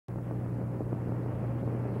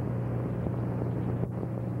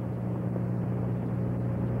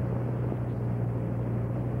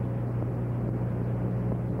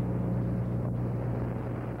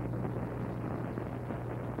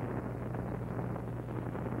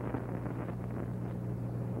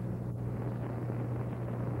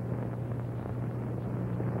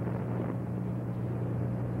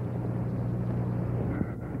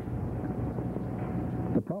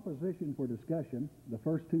proposition for discussion the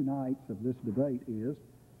first two nights of this debate is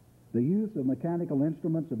the use of mechanical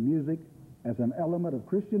instruments of music as an element of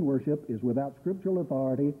Christian worship is without scriptural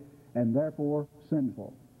authority and therefore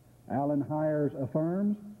sinful. Alan Hires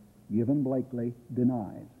affirms, Given Blakely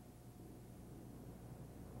denies.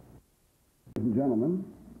 Ladies and gentlemen,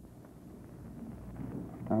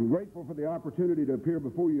 I'm grateful for the opportunity to appear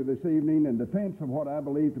before you this evening in defense of what I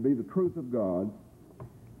believe to be the truth of God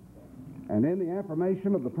and in the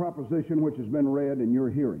affirmation of the proposition which has been read in your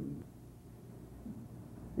hearing.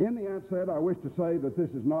 In the outset, I wish to say that this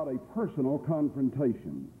is not a personal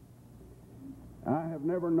confrontation. I have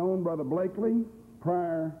never known Brother Blakely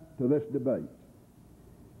prior to this debate.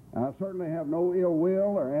 I certainly have no ill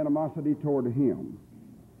will or animosity toward him.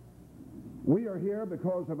 We are here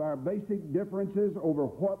because of our basic differences over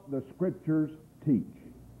what the Scriptures teach.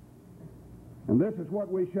 And this is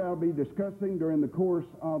what we shall be discussing during the course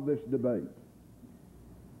of this debate.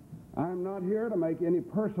 I'm not here to make any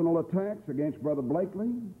personal attacks against Brother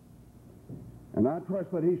Blakely, and I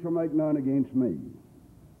trust that he shall make none against me.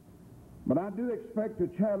 But I do expect to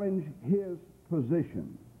challenge his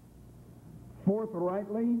position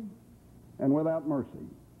forthrightly and without mercy.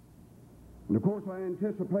 And of course, I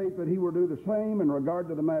anticipate that he will do the same in regard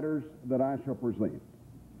to the matters that I shall present.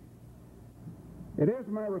 It is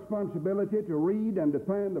my responsibility to read and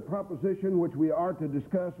defend the proposition which we are to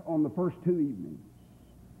discuss on the first two evenings.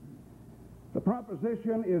 The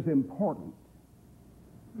proposition is important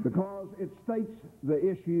because it states the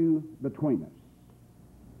issue between us.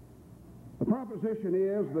 The proposition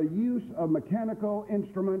is the use of mechanical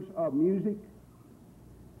instruments of music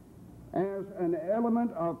as an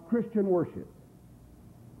element of Christian worship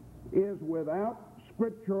is without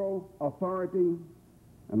scriptural authority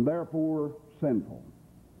and therefore sinful.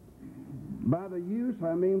 By the use,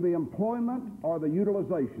 I mean the employment or the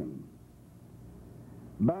utilization.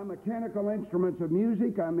 By mechanical instruments of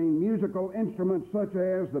music, I mean musical instruments such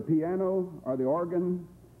as the piano or the organ,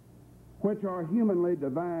 which are humanly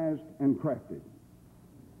devised and crafted.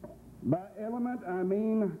 By element, I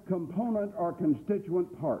mean component or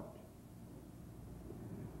constituent part.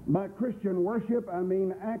 By Christian worship, I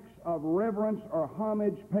mean acts of reverence or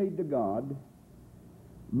homage paid to God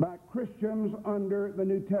by Christians under the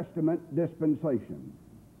New Testament dispensation.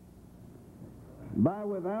 By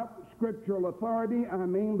without scriptural authority, I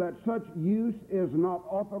mean that such use is not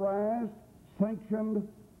authorized, sanctioned,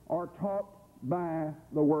 or taught by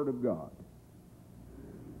the Word of God.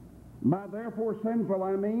 By therefore sinful,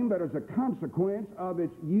 I mean that as a consequence of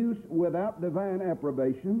its use without divine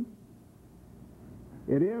approbation,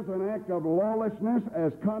 it is an act of lawlessness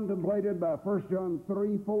as contemplated by 1 John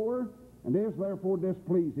 3:4, and is therefore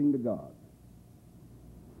displeasing to God.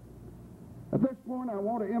 At this point, I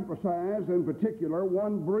want to emphasize in particular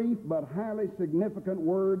one brief but highly significant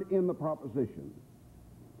word in the proposition.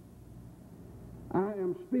 I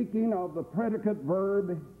am speaking of the predicate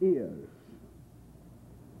verb is.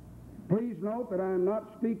 Please note that I am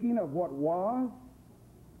not speaking of what was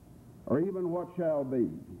or even what shall be.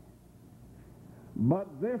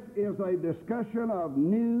 But this is a discussion of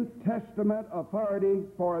New Testament authority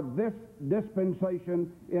for this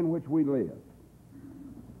dispensation in which we live.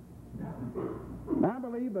 I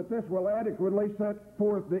believe that this will adequately set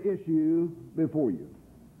forth the issue before you.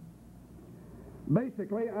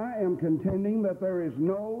 Basically, I am contending that there is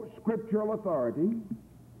no scriptural authority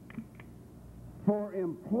for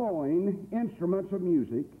employing instruments of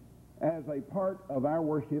music as a part of our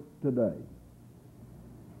worship today.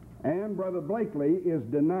 And Brother Blakely is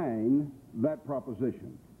denying that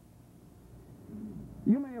proposition.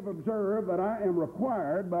 You may have observed that I am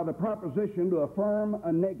required by the proposition to affirm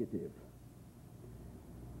a negative.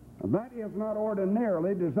 That is not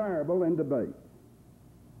ordinarily desirable in debate.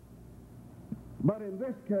 But in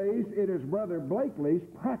this case, it is Brother Blakely's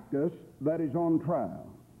practice that is on trial.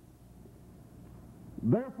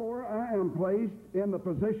 Therefore, I am placed in the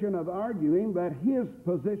position of arguing that his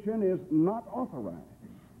position is not authorized.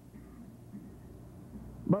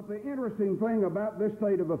 But the interesting thing about this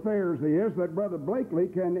state of affairs is that Brother Blakely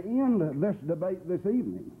can end this debate this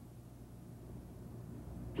evening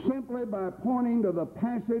simply by pointing to the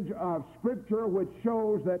passage of Scripture which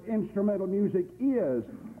shows that instrumental music is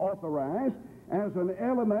authorized as an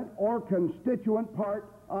element or constituent part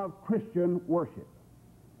of Christian worship.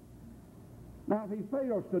 Now, if he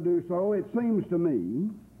fails to do so, it seems to me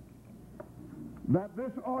that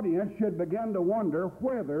this audience should begin to wonder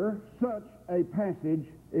whether such a passage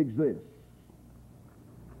exists.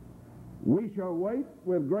 We shall wait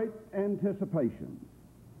with great anticipation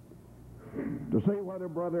to see whether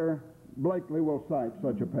Brother Blakely will cite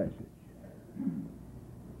such a passage.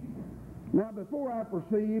 Now, before I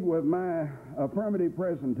proceed with my affirmative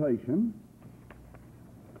presentation,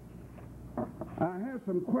 I have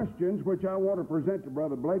some questions which I want to present to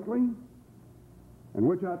Brother Blakely, and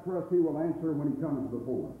which I trust he will answer when he comes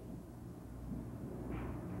before us.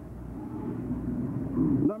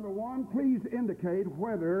 Number one, please indicate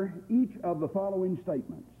whether each of the following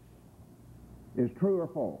statements is true or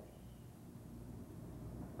false.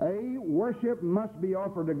 A, worship must be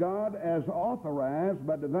offered to God as authorized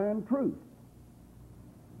by divine truth.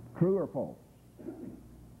 True or false?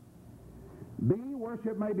 B,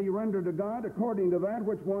 worship may be rendered to God according to that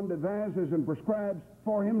which one devises and prescribes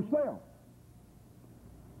for himself.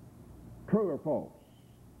 True or false?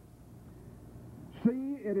 C,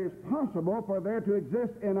 it is possible for there to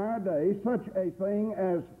exist in our day such a thing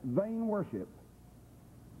as vain worship.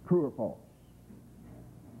 True or false?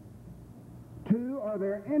 2, are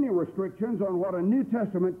there any restrictions on what a New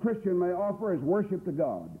Testament Christian may offer as worship to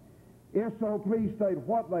God? If so, please state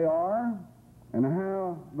what they are and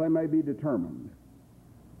how they may be determined.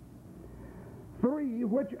 3,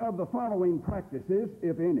 which of the following practices,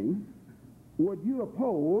 if any, would you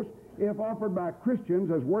oppose if offered by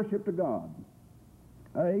Christians as worship to God?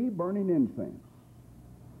 A, burning incense.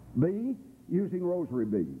 B, using rosary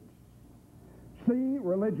beads. C,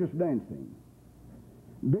 religious dancing.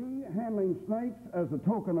 D, handling snakes as a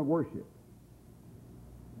token of worship.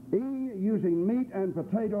 E, using meat and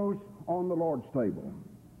potatoes on the Lord's table.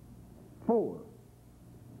 4,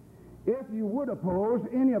 if you would oppose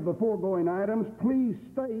any of the foregoing items, please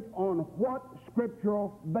state on what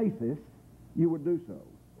scriptural basis you would do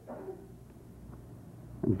so.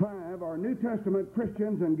 And 5, are New Testament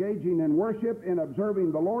Christians engaging in worship in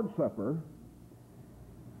observing the Lord's Supper?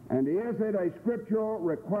 And is it a scriptural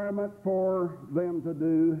requirement for them to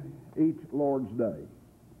do each Lord's Day?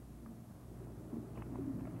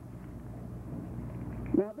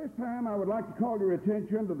 Now, at this time, I would like to call your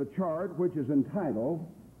attention to the chart which is entitled,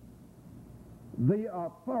 The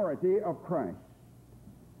Authority of Christ.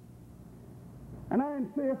 And I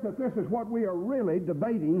insist that this is what we are really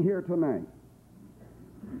debating here tonight.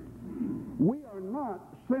 We are not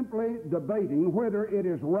simply debating whether it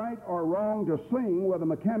is right or wrong to sing with a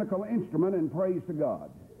mechanical instrument in praise to God.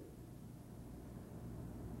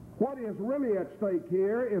 What is really at stake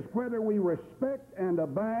here is whether we respect and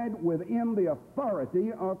abide within the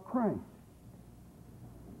authority of Christ.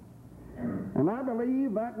 And I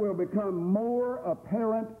believe that will become more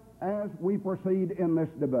apparent as we proceed in this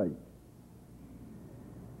debate.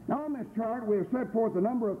 Now, on this chart, we have set forth a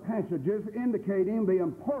number of passages indicating the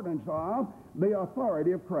importance of the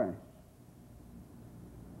authority of Christ.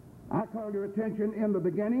 I call your attention in the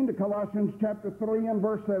beginning to Colossians chapter 3 and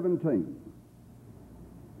verse 17,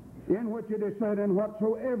 in which it is said, "And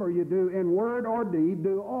whatsoever you do in word or deed,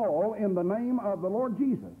 do all in the name of the Lord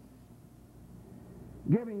Jesus,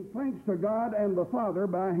 giving thanks to God and the Father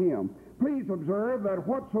by him." Please observe that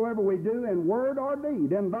whatsoever we do in word or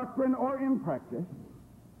deed, in doctrine or in practice,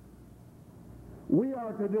 we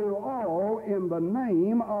are to do all in the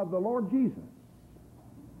name of the Lord Jesus.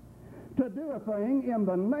 To do a thing in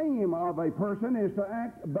the name of a person is to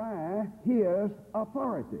act by his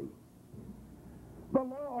authority. The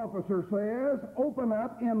law officer says, open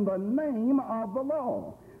up in the name of the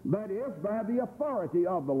law. That is, by the authority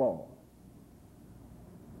of the law.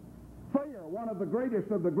 Thayer, one of the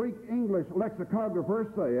greatest of the Greek English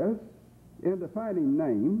lexicographers, says, in defining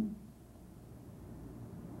name,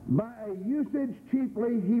 by a usage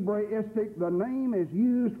chiefly Hebraistic, the name is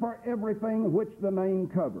used for everything which the name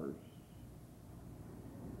covers.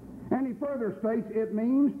 And he further states it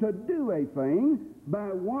means to do a thing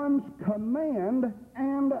by one's command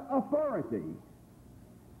and authority,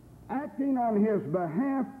 acting on his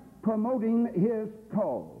behalf, promoting his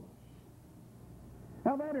cause.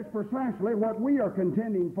 Now that is precisely what we are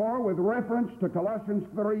contending for with reference to Colossians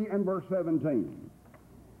 3 and verse 17.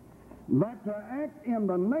 That to act in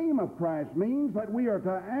the name of Christ means that we are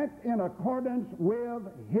to act in accordance with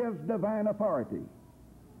his divine authority.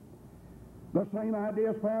 The same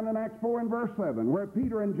idea is found in Acts 4 and verse 7, where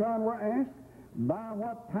Peter and John were asked, by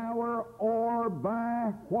what power or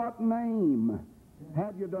by what name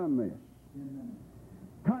have you done this? Amen.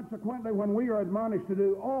 Consequently, when we are admonished to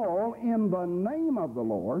do all in the name of the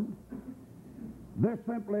Lord, this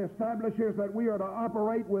simply establishes that we are to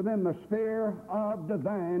operate within the sphere of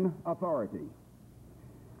divine authority.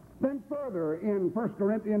 Then further, in 1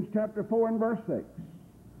 Corinthians chapter 4 and verse 6,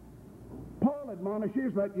 Paul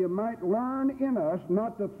admonishes that you might learn in us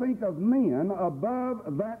not to think of men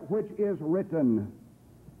above that which is written.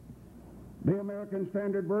 The American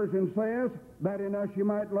Standard Version says that in us you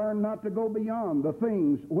might learn not to go beyond the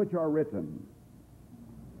things which are written.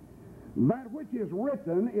 That which is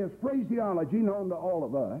written is phraseology known to all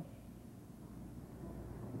of us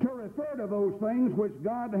to refer to those things which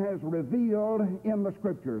God has revealed in the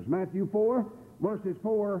Scriptures. Matthew 4, verses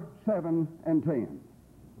 4, 7, and 10.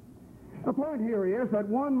 The point here is that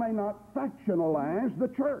one may not factionalize the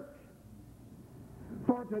church.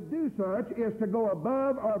 For to do such is to go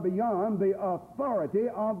above or beyond the authority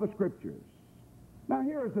of the Scriptures. Now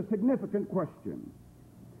here is a significant question.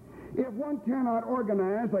 If one cannot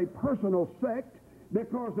organize a personal sect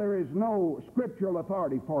because there is no scriptural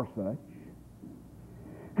authority for such,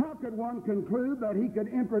 how could one conclude that he could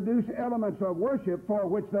introduce elements of worship for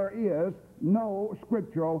which there is no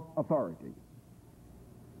scriptural authority?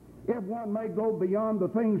 If one may go beyond the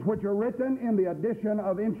things which are written in the addition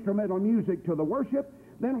of instrumental music to the worship,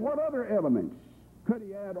 then what other elements could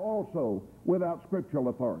he add also without scriptural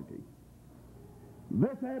authority?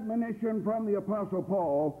 This admonition from the Apostle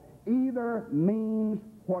Paul either means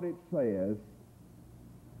what it says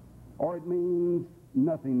or it means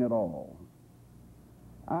nothing at all.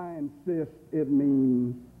 I insist it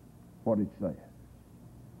means what it says.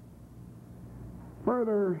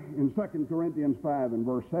 Further, in 2 Corinthians 5 and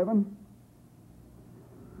verse 7,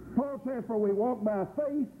 Paul says, "For we walk by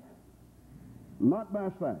faith, not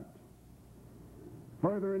by sight."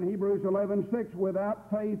 Further, in Hebrews 11:6,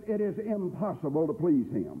 "Without faith it is impossible to please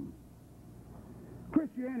him."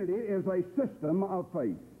 Christianity is a system of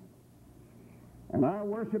faith. And our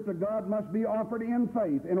worship to God must be offered in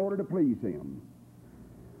faith in order to please him.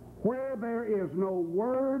 Where there is no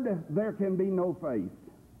word, there can be no faith.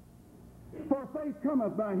 For faith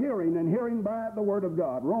cometh by hearing, and hearing by the word of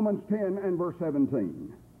God. Romans 10 and verse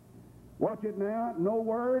 17. Watch it now. No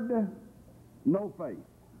word, no faith.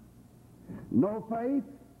 No faith,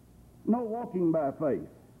 no walking by faith.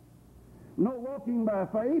 No walking by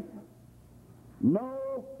faith,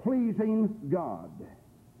 no pleasing God.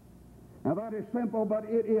 Now that is simple, but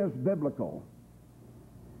it is biblical.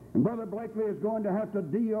 And Brother Blakely is going to have to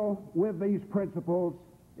deal with these principles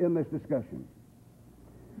in this discussion.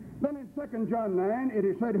 Then in 2 John 9, it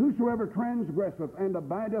is said, "Whosoever transgresseth and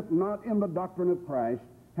abideth not in the doctrine of Christ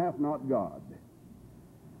hath not God."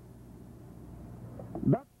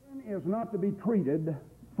 Doctrine is not to be treated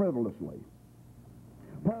frivolously.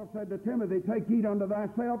 Paul said to Timothy, "Take heed unto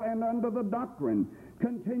thyself and unto the doctrine.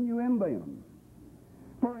 Continue in them.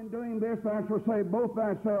 For in doing this thou shalt save both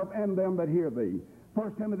thyself and them that hear thee."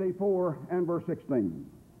 1 Timothy 4 and verse 16.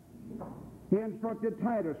 He instructed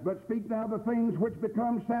Titus, "But speak thou the things which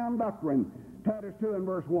become sound doctrine." Titus 2 and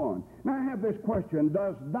verse 1. Now I have this question: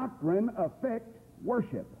 does doctrine affect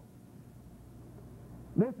worship?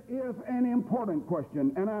 This is an important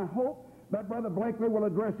question, and I hope that Brother Blakely will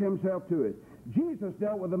address himself to it. Jesus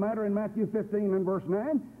dealt with the matter in Matthew 15 and verse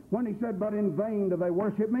 9 when he said, "But in vain do they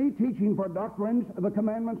worship me, teaching for doctrines the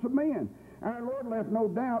commandments of men." Our Lord left no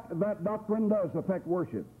doubt that doctrine does affect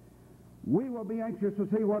worship. We will be anxious to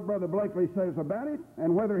see what Brother Blakely says about it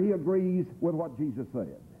and whether he agrees with what Jesus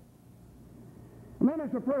said. And then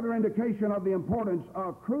as a further indication of the importance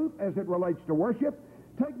of truth as it relates to worship,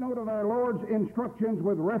 take note of our Lord's instructions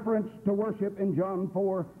with reference to worship in John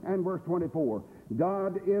 4 and verse 24.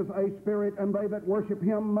 "God is a spirit, and they that worship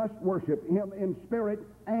him must worship him in spirit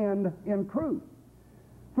and in truth."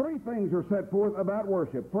 Three things are set forth about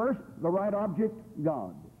worship. First, the right object,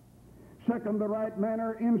 God. Second, the right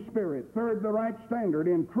manner in spirit. Third, the right standard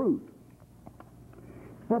in truth.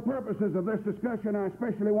 For purposes of this discussion, I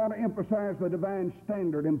especially want to emphasize the divine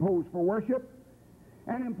standard imposed for worship,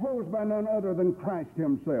 and imposed by none other than Christ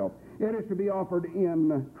himself. It is to be offered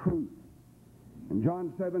in truth. In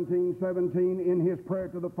John 17:17, in his prayer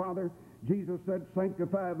to the Father, Jesus said,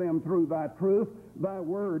 "Sanctify them through thy truth. Thy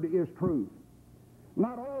word is truth."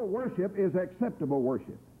 Not all worship is acceptable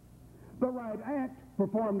worship. The right act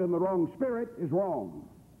performed in the wrong spirit is wrong.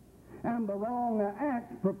 And the wrong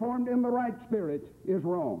act performed in the right spirit is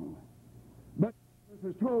wrong. But Jesus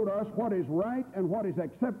has told us what is right and what is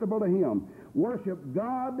acceptable to him. Worship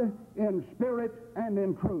God in spirit and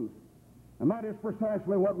in truth. And that is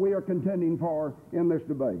precisely what we are contending for in this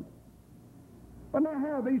debate. But now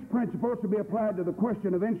how are these principles to be applied to the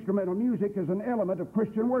question of instrumental music as an element of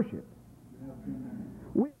Christian worship?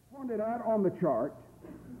 We pointed out on the chart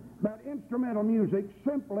that instrumental music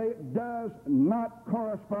simply does not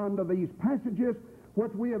correspond to these passages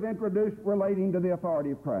which we have introduced relating to the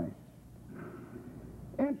authority of Christ.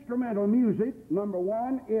 Instrumental music, number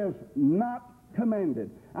one, is not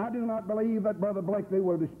commanded. I do not believe that Brother Blakely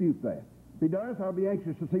will dispute that. If he does, I'll be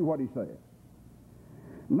anxious to see what he says.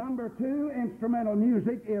 Number two, instrumental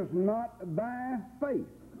music is not by faith.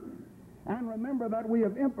 And remember that we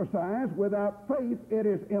have emphasized without faith it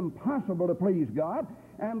is impossible to please God.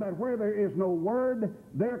 and that where there is no word,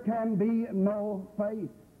 there can be no faith.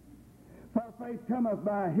 For faith cometh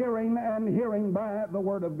by hearing, and hearing by the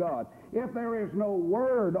Word of God. If there is no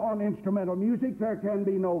word on instrumental music, there can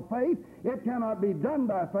be no faith. It cannot be done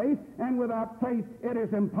by faith, and without faith it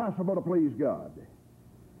is impossible to please God.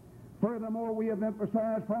 Furthermore, we have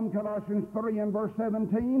emphasized from Colossians 3 and verse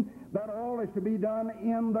 17 that all is to be done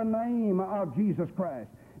in the name of Jesus Christ.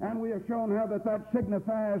 And we have shown how that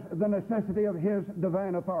signifies the necessity of His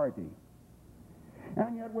divine authority.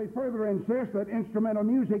 And yet we further insist that instrumental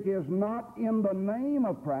music is not in the name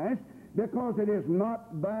of Christ because it is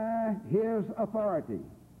not by His authority.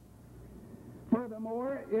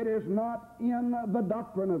 Furthermore, it is not in the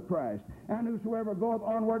doctrine of Christ. And whosoever goeth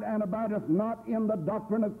onward and abideth not in the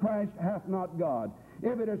doctrine of Christ hath not God.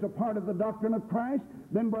 If it is a part of the doctrine of Christ,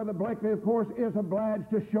 then Brother Blakely, of course, is obliged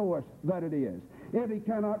to show us that it is. If he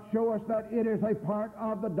cannot show us that it is a part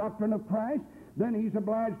of the doctrine of Christ, then he's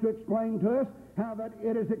obliged to explain to us how that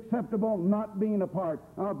it is acceptable not being a part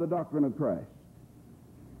of the doctrine of Christ.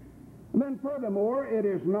 And then furthermore, it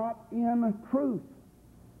is not in truth.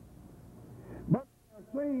 But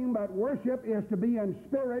we are saying that worship is to be in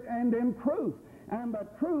spirit and in truth. And the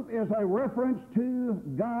truth is a reference to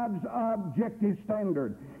God's objective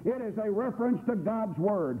standard. It is a reference to God's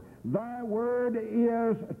Word. Thy Word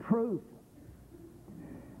is truth.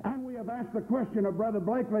 And we have asked the question of Brother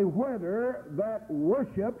Blakely whether that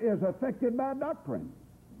worship is affected by doctrine.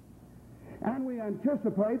 And we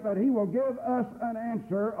anticipate that he will give us an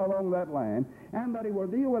answer along that line, and that he will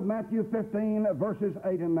deal with Matthew 15, verses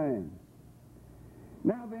 8 and 9.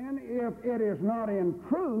 Now then, if it is not in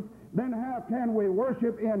truth, then how can we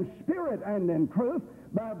worship in spirit and in truth?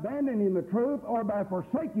 By abandoning the truth, or by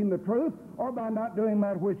forsaking the truth, or by not doing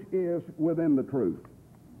that which is within the truth.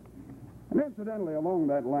 And incidentally, along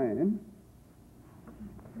that line,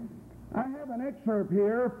 I have an excerpt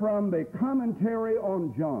here from the commentary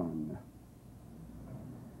on John,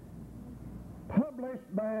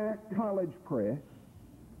 published by College Press,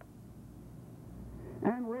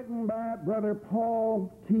 and written by Brother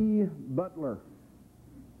Paul T. Butler.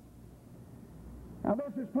 Now,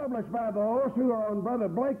 this is published by those who are on Brother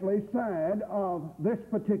Blakely's side of this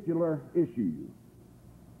particular issue.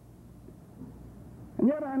 And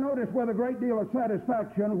yet I notice with a great deal of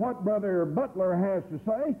satisfaction what Brother Butler has to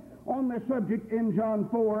say on this subject in John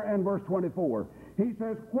 4 and verse 24. He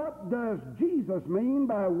says, what does Jesus mean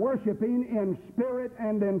by worshiping in spirit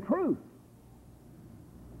and in truth?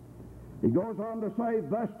 He goes on to say,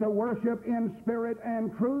 thus to worship in spirit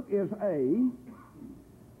and truth is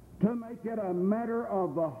to make it a matter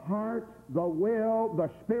of the heart, the will, the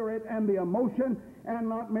spirit, and the emotion, and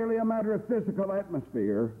not merely a matter of physical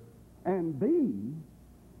atmosphere, and B,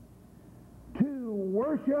 to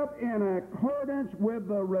worship in accordance with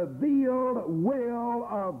the revealed will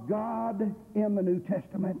of God in the New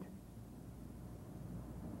Testament.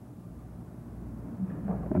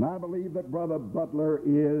 And I believe that Brother Butler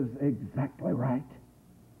is exactly right.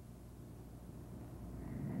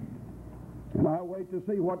 And I'll wait to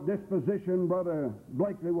see what disposition Brother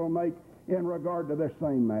Blakely will make in regard to this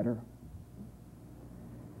same matter.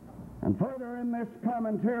 And further in this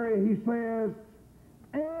commentary, he says,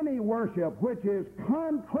 any worship which is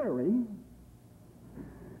contrary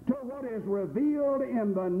to what is revealed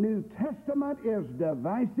in the New Testament is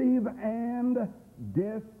divisive and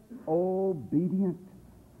disobedient.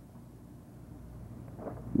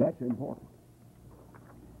 That's important.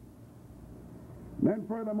 Then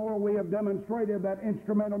furthermore, we have demonstrated that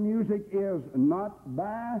instrumental music is not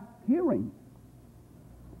by hearing.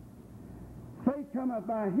 Faith cometh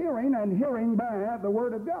by hearing, and hearing by the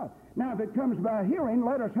Word of God. Now, if it comes by hearing,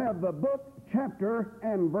 let us have the book, chapter,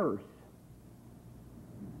 and verse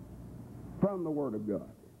from the Word of God.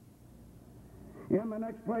 In the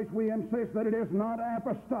next place, we insist that it is not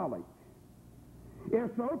apostolic.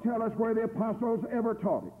 If so, tell us where the apostles ever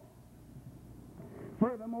taught it.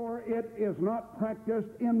 Furthermore, it is not practiced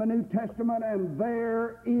in the New Testament, and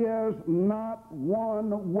there is not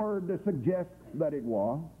one word to suggest that it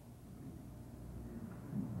was.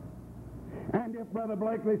 And if Brother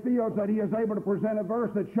Blakely feels that he is able to present a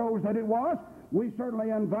verse that shows that it was, we certainly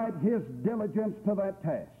invite his diligence to that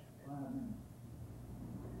task.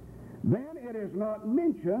 Then it is not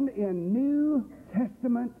mentioned in New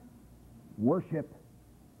Testament worship.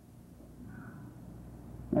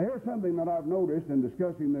 Now, here's something that I've noticed in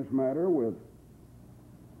discussing this matter with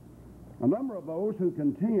a number of those who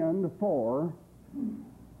contend for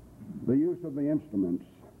the use of the instruments.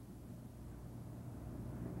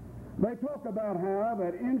 They talk about how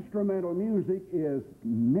that instrumental music is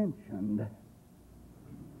mentioned.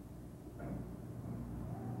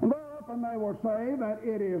 And they'll often they will say that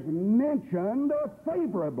it is mentioned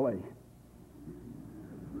favorably.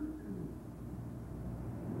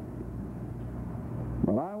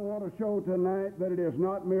 But I want to show tonight that it is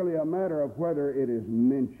not merely a matter of whether it is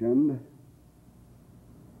mentioned,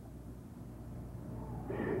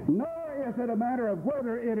 nor is it a matter of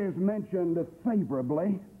whether it is mentioned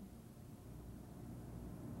favorably.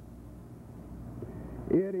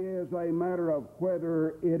 It is a matter of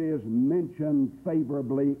whether it is mentioned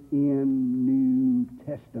favorably in New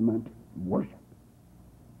Testament worship.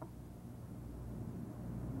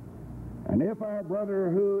 And if our brother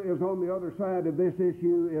who is on the other side of this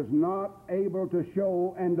issue is not able to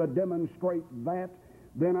show and to demonstrate that,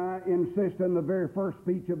 then I insist in the very first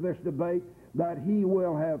speech of this debate that he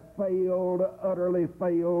will have failed, utterly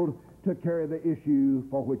failed, to carry the issue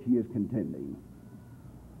for which he is contending.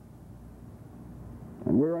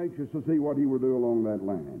 And we're anxious to see what he will do along that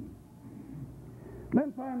line.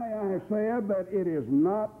 Then finally I have said that it is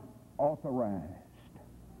not authorized.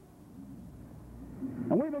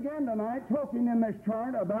 And we begin tonight talking in this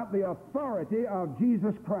chart about the authority of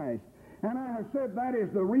Jesus Christ. And I have said that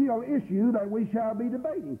is the real issue that we shall be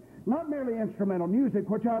debating. Not merely instrumental music,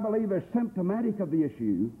 which I believe is symptomatic of the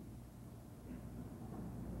issue,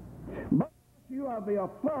 but the issue of the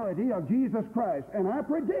authority of Jesus Christ. And I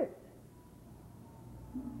predict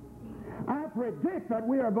that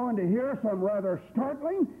we are going to hear some rather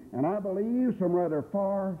startling, and I believe some rather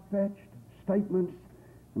far-fetched statements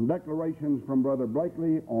and declarations from Brother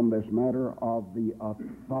Blakely on this matter of the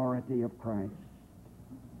authority of Christ.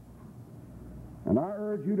 And I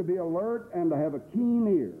urge you to be alert and to have a keen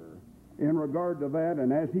ear in regard to that,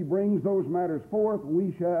 and as he brings those matters forth,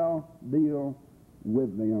 we shall deal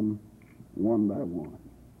with them one by one.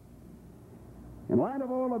 In light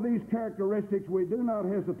of all of these characteristics, we do not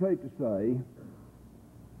hesitate to say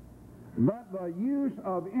that the use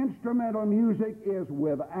of instrumental music is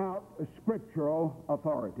without scriptural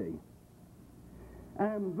authority,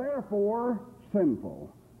 and therefore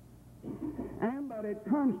sinful, and that it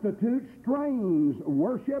constitutes strange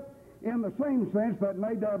worship in the same sense that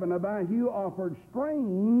Nadab and Abihu offered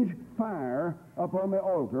strange fire upon the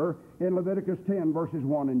altar in Leviticus 10, verses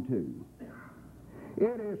 1 and 2.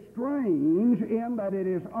 It is strange in that it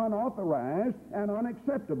is unauthorized and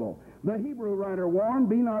unacceptable. The Hebrew writer warned,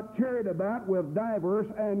 "Be not carried about with divers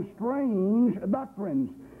and strange doctrines."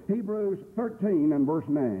 Hebrews 13 and verse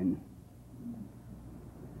 9.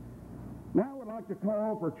 Now I would like to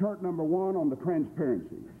call for chart number 1 on the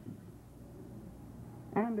transparencies,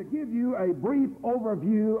 and to give you a brief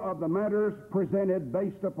overview of the matters presented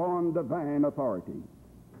based upon divine authority.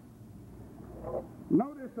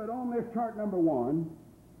 Notice that on this chart number 1,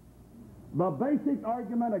 the basic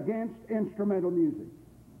argument against instrumental music.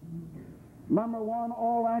 Number 1,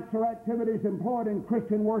 all acts or activities employed in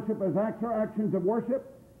Christian worship as acts or actions of worship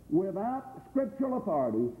without scriptural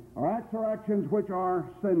authority are acts or actions which are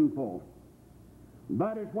sinful.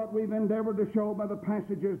 That is what we've endeavored to show by the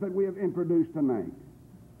passages that we have introduced tonight.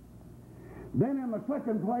 Then in the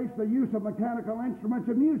second place, the use of mechanical instruments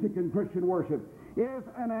of music in Christian worship is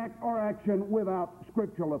an act or action without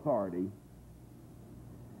scriptural authority.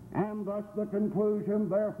 And thus the conclusion,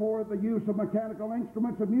 therefore, the use of mechanical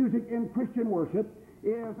instruments of music in Christian worship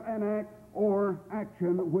is an act or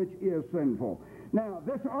action which is sinful. Now,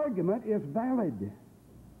 this argument is valid.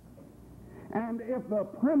 And if the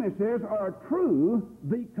premises are true,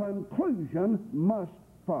 the conclusion must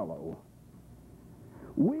follow.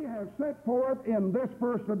 We have set forth in this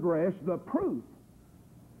first address the proof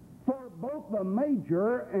for both the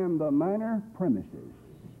major and the minor premises.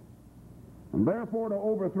 And therefore, to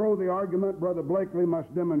overthrow the argument, Brother Blakely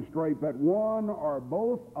must demonstrate that one or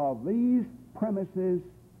both of these premises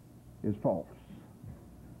is false.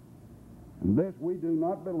 And this we do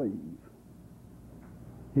not believe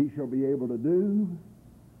he shall be able to do,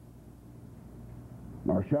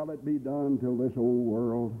 nor shall it be done till this old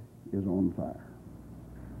world is on fire.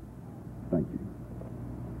 Thank you.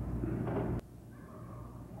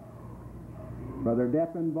 Brother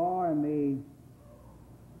Deppenbaugh and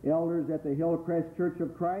the elders at the Hillcrest Church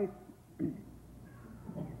of Christ,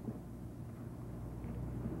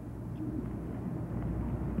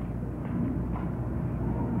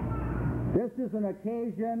 this is an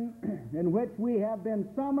occasion in which we have been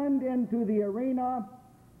summoned into the arena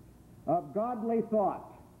of godly thought.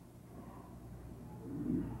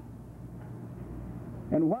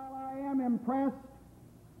 And while I am impressed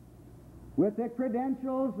with the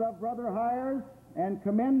credentials of Brother Hires and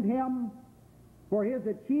commend him for his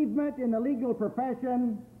achievement in the legal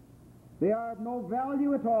profession, they are of no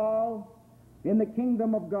value at all in the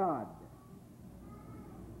kingdom of God.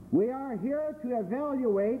 We are here to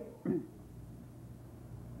evaluate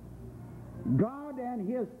God and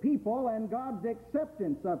His people and God's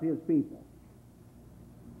acceptance of His people.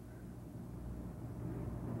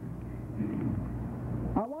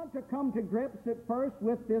 I want to come to grips at first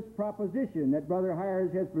with this proposition that Brother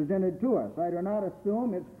Hires has presented to us. I do not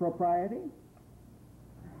assume its propriety.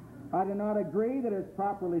 I do not agree that it's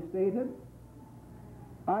properly stated.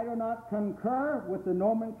 I do not concur with the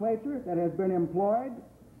nomenclature that has been employed.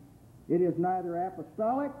 It is neither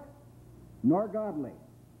apostolic nor godly.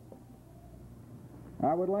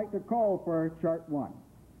 I would like to call for Chart 1.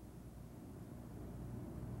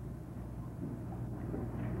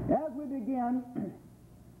 As we begin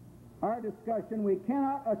our discussion, we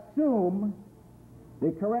cannot assume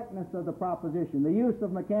the correctness of the proposition. The use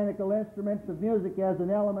of mechanical instruments of music as an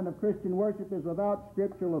element of Christian worship is without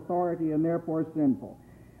scriptural authority and therefore sinful.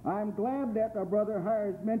 I'm glad that our Brother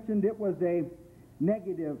Hires mentioned it was a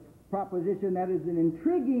negative proposition. That is an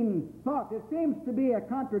intriguing thought. It seems to be a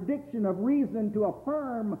contradiction of reason to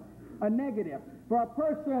affirm a negative. For a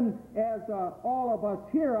person, as all of us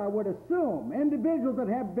here, I would assume, individuals that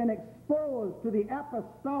have been exposed to the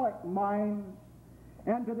apostolic minds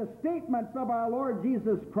and to the statements of our Lord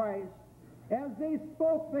Jesus Christ, as they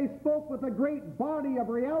spoke with a great body of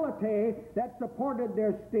reality that supported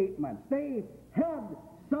their statements. They had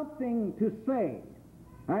something to say.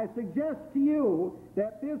 I suggest to you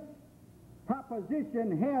that this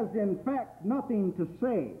proposition has in fact nothing to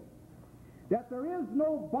say, that there is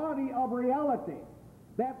no body of reality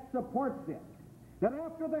that supports it, that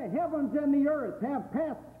after the heavens and the earth have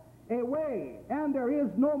passed away and there is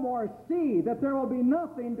no more sea, that there will be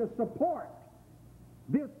nothing to support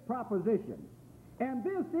this proposition. And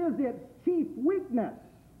this is its chief weakness.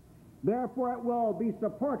 Therefore it will be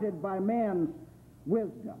supported by man's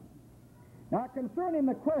wisdom. Now, concerning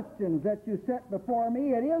the questions that you set before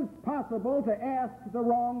me, it is possible to ask the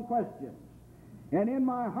wrong questions. And in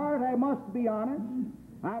my heart, I must be honest,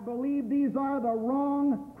 I believe these are the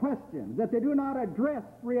wrong questions, that they do not address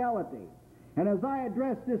reality. And as I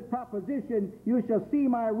address this proposition, you shall see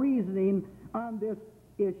my reasoning on this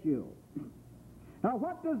issue. Now,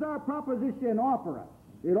 what does our proposition offer us?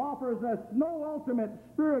 It offers us no ultimate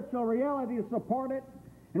spiritual reality to support it.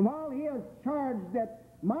 And while he has charged that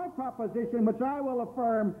my proposition, which I will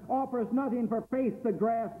affirm, offers nothing for faith to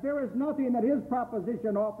grasp, there is nothing that his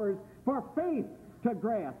proposition offers for faith to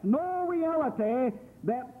grasp. No reality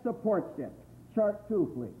that supports it. Chart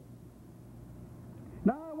 2, please.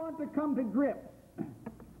 Now I want to come to grips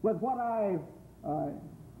with what I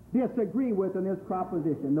disagree with in this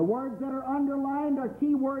proposition. The words that are underlined are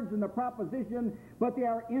key words in the proposition, but they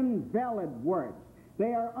are invalid words.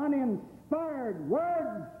 They are uninspired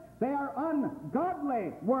words. They are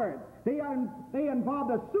ungodly words. They involve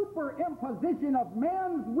the superimposition of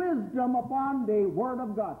man's wisdom upon the Word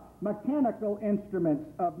of God. Mechanical instruments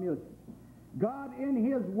of music. God in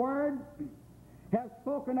His Word has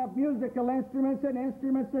spoken of musical instruments and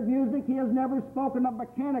instruments of music. He has never spoken of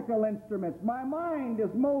mechanical instruments. My mind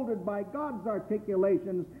is molded by God's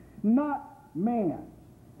articulations, not man's.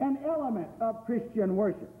 An element of Christian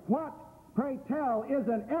worship. What, pray tell, is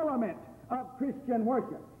an element of Christian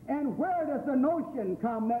worship? And where does the notion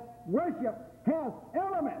come that worship has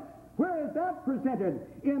elements? Where is that presented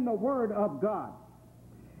in the Word of God?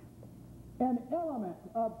 An element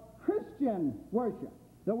of Christian worship.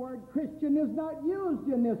 The word Christian is not used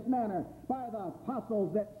in this manner by the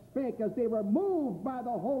apostles that spake as they were moved by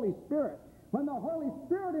the Holy Spirit. When the Holy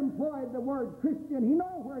Spirit employed the word Christian, He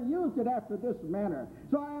nowhere used it after this manner.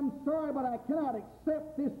 So I am sorry, but I cannot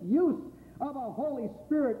accept this use of a Holy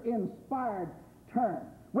Spirit-inspired term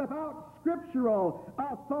without scriptural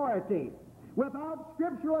authority. Without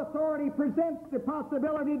scriptural authority presents the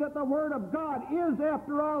possibility that the Word of God is,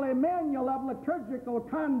 after all, a manual of liturgical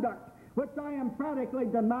conduct, which I emphatically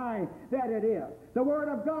deny that it is. The Word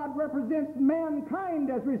of God represents mankind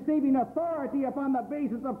as receiving authority upon the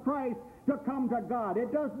basis of Christ to come to God.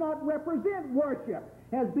 It does not represent worship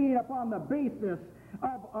as being upon the basis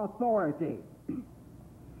of authority.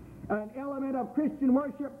 An element of Christian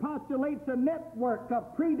worship postulates a network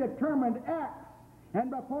of predetermined acts. And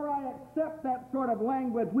before I accept that sort of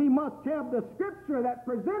language, we must have the Scripture that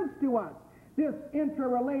presents to us this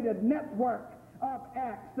interrelated network of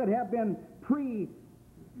acts that have been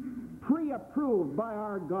pre-approved by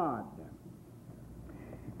our God.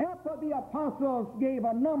 After the apostles gave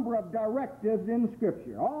a number of directives in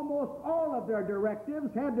Scripture, almost all of their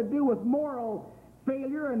directives had to do with moral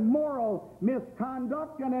failure and moral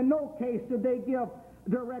misconduct, and in no case did they give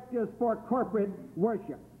directives for corporate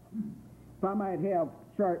worship. If I might have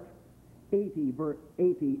chart 80, verse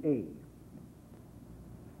 80a.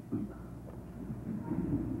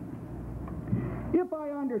 If I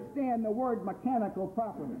understand the word mechanical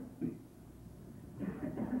properly,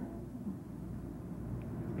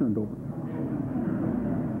 Turned over.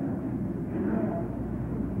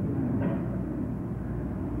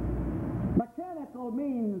 mechanical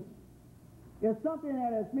is something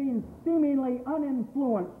that means seemingly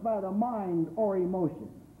uninfluenced by the mind or emotion.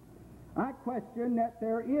 I question that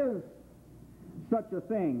there is such a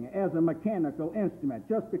thing as a mechanical instrument.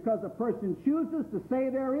 Just because a person chooses to say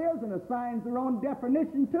there is and assigns their own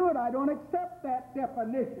definition to it, I don't accept that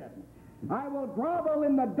definition. I will grovel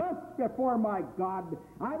in the dust before my God.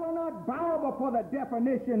 I will not bow before the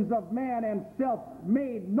definitions of man and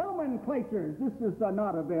self-made nomenclatures. This is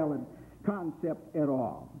not a valid concept at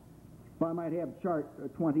all. If I might have chart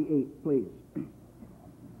 28, please.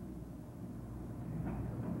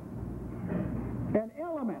 An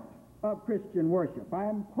element of Christian worship. I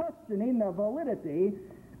am questioning the validity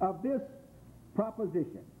of this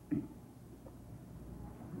proposition.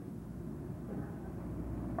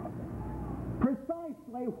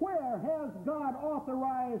 Precisely where has God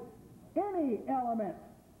authorized any element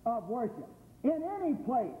of worship, in any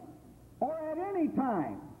place, or at any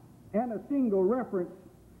time? And a single reference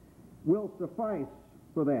will suffice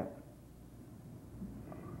for that.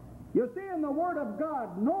 You see, in the Word of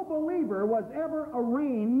God, no believer was ever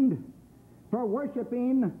arraigned for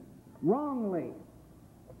worshiping wrongly.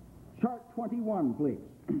 Chart 21, please.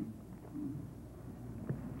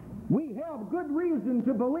 We have good reason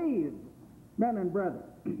to believe, men and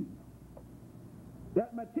brethren,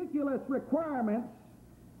 that meticulous requirements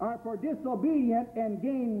are for disobedient and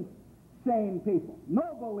gainsaying people.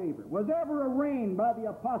 No believer was ever arraigned by the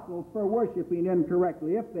apostles for worshiping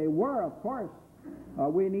incorrectly. If they were, of course,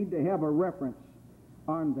 we need to have a reference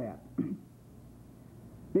on that.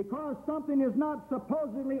 Because something is not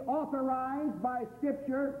supposedly authorized by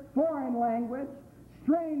Scripture, foreign language,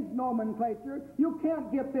 strange nomenclature, you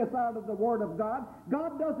can't get this out of the Word of God.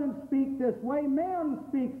 God doesn't speak this way. Man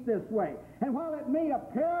speaks this way. And while it may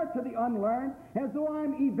appear to the unlearned as though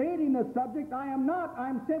I'm evading the subject, I am not.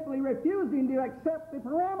 I'm simply refusing to accept the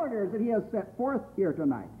parameters that he has set forth here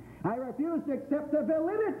tonight. I refuse to accept the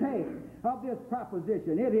validity of this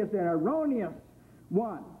proposition. It is an erroneous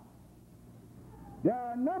one. There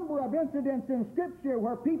are a number of incidents in Scripture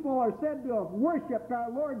where people are said to have worshipped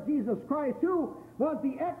our Lord Jesus Christ, who was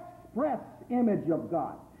the express image of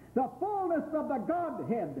God. The fullness of the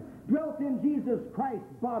Godhead dwelt in Jesus Christ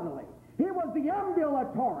bodily. He was the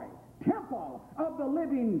ambulatory temple of the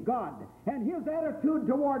living God, and his attitude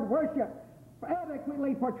toward worship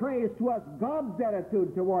adequately portrays to us God's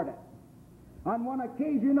attitude toward it. On one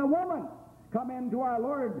occasion, a woman come into our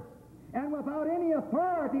Lord, and without any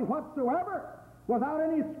authority whatsoever, without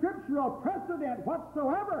any scriptural precedent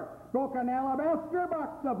whatsoever, broke an alabaster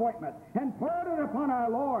box of ointment and poured it upon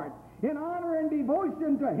our Lord in honor and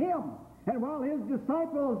devotion to him. And while his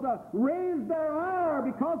disciples raised their ire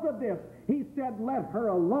because of this, he said, "Let her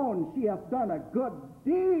alone. She hath done a good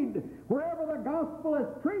deed. Wherever the gospel is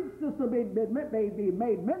preached, this will be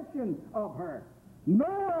made mention of her." No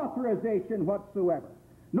authorization whatsoever.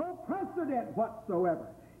 No precedent whatsoever.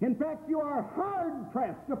 In fact, you are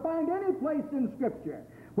hard-pressed to find any place in Scripture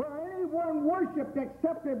where anyone worshipped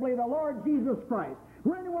acceptably the Lord Jesus Christ,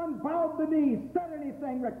 where anyone bowed the knee, said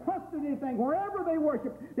anything, requested anything, wherever they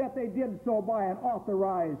worshiped, that they did so by an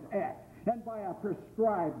authorized act and by a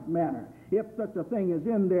prescribed manner. If such a thing is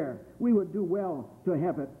in there, we would do well to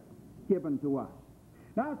have it given to us.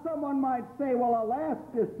 Now, someone might say, well, alas,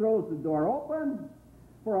 this throws the door open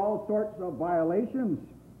for all sorts of violations.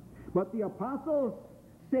 But the apostles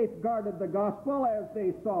safeguarded the gospel as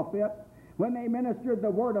they saw fit. When they ministered the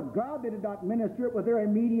word of God, they did not minister it with their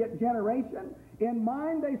immediate generation in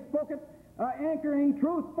mind. They spoke it anchoring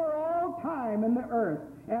truth for all time in the earth.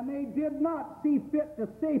 And they did not see fit to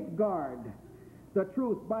safeguard the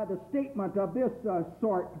truth by the statement of this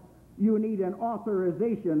sort. You need an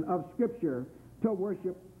authorization of Scripture to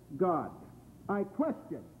worship God. I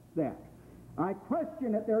question that. I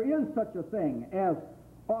question that there is such a thing as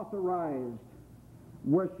authorized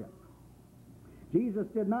worship. Jesus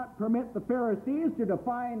did not permit the Pharisees to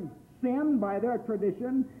define sin by their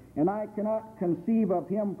tradition, and I cannot conceive of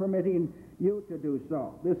him permitting you to do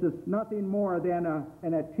so. This is nothing more than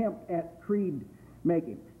an attempt at creed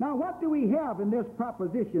making. Now, what do we have in this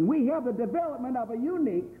proposition? We have the development of a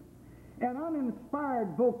unique and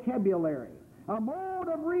uninspired vocabulary, a mode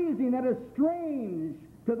of reasoning that is strange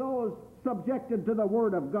to those subjected to the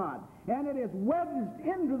Word of God. and it is wedged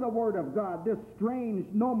into the Word of God, this strange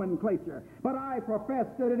nomenclature. But I profess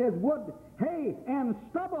that it is wood, hay, and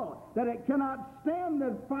stubble, that it cannot stand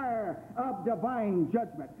the fire of divine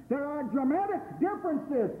judgment. There are dramatic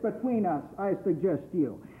differences between us, I suggest to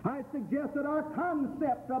you. I suggest that our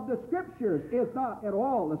concept of the Scriptures is not at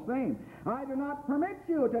all the same. I do not permit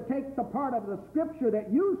you to take the part of the Scripture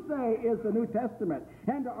that you say is the New Testament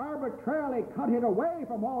and to arbitrarily cut it away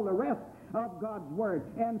from all the rest of God's Word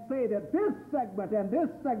and say that this segment and this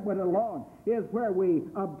segment alone is where we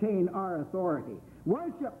obtain our authority.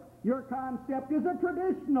 Worship, your concept, is a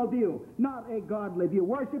traditional view, not a godly view.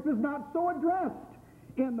 Worship is not so addressed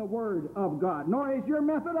in the Word of God, nor is your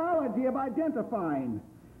methodology of identifying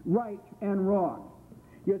right and wrong.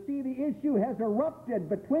 You see, the issue has erupted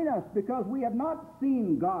between us because we have not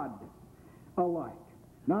seen God alike.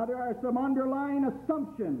 Now, there are some underlying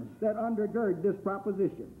assumptions that undergird this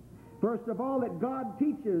proposition. First of all, that God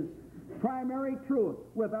teaches primary truth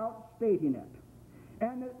without stating it,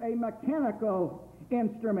 and that a mechanical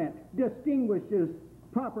instrument distinguishes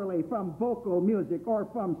properly from vocal music or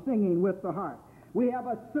from singing with the heart. We have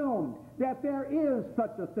assumed that there is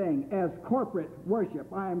such a thing as corporate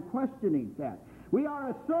worship. I am questioning that. We are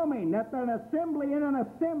assuming that in an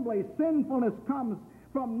assembly, sinfulness comes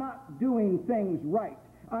from not doing things right.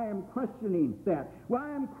 I am questioning that. Well, I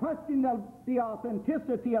am questioning the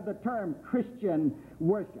authenticity of the term Christian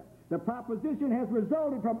worship. The proposition has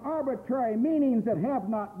resulted from arbitrary meanings that have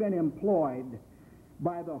not been employed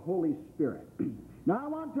by the Holy Spirit. Now, I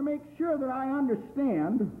want to make sure that I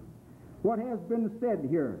understand what has been said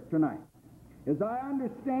here tonight. As I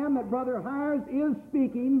understand that Brother Hires is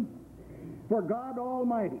speaking for God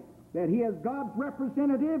Almighty, that he is God's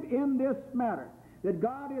representative in this matter, that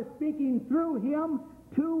God is speaking through him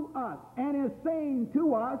to us and is saying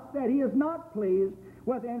to us that he is not pleased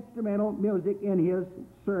with instrumental music in his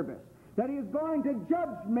service, that he is going to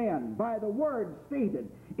judge men by the word stated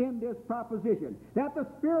in this proposition, that the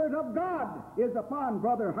Spirit of God is upon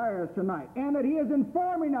Brother Hires tonight, and that he is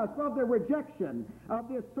informing us of the rejection of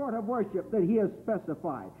this sort of worship that he has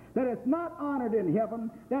specified, that it's not honored in heaven,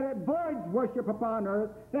 that it voids worship upon earth,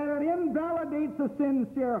 that it invalidates a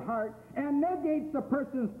sincere heart and negates a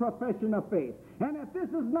person's profession of faith. And if this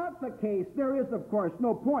is not the case, there is, of course,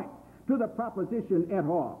 no point to the proposition at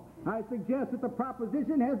all. I suggest that the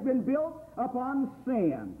proposition has been built upon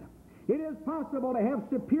sand. It is possible to have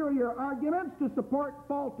superior arguments to support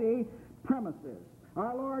faulty premises.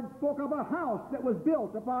 Our Lord spoke of a house that was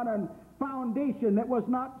built upon a foundation that was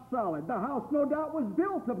not solid. The house, no doubt, was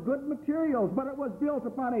built of good materials, but it was built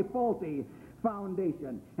upon a faulty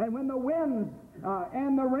foundation. And when the winds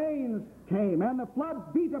and the rains came and the floods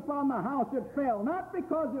beat upon the house, it fell, not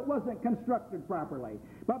because it wasn't constructed properly,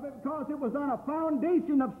 but because it was on a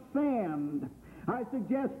foundation of sand. I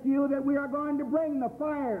suggest to you that we are going to bring the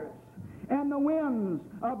fires and the winds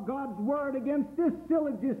of God's Word against this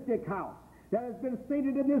syllogistic house that has been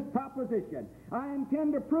stated in this proposition. I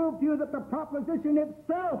intend to prove to you that the proposition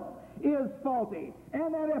itself is faulty,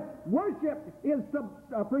 and that if worship is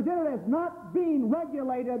presented as not being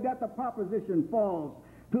regulated, that the proposition falls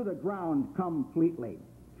to the ground completely.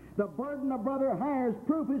 The burden of Brother Hires'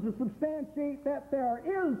 proof is to substantiate that there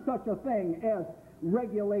is such a thing as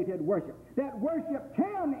regulated worship, that worship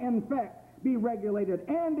can, in fact, be regulated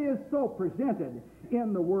and is so presented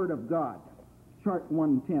in the Word of God. Chart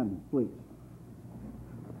 110, please.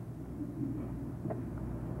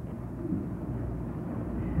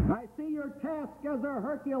 I see your task as a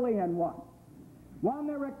Herculean one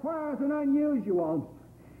that requires an unusual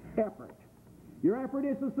effort. Your effort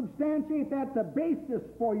is to substantiate that the basis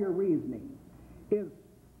for your reasoning is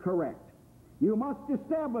correct. You must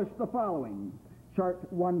establish the following. Chart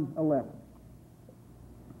 111.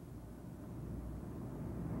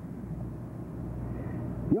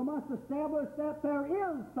 You must establish that there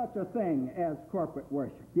is such a thing as corporate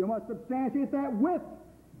worship. You must substantiate that with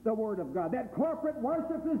the Word of God, that corporate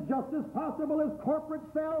worship is just as possible as corporate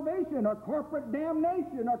salvation or corporate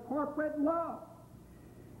damnation or corporate love.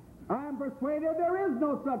 I am persuaded there is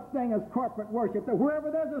no such thing as corporate worship, that wherever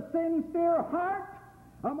there's a sincere heart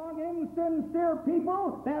among insincere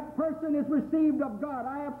people, that person is received of God.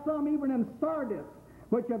 I have some even in Sardis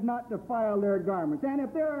which have not defiled their garments. And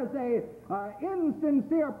if there is a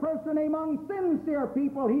insincere person among sincere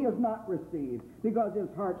people, he is not received because his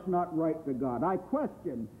heart's not right to God. I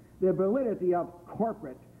question the validity of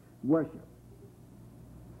corporate worship.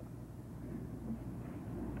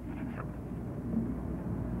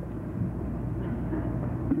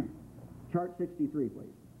 Chart 63, please.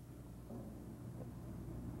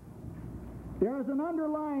 There is an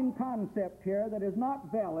underlying concept here that is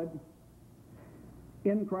not valid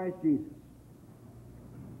in Christ Jesus.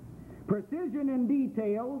 Precision in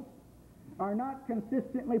details are not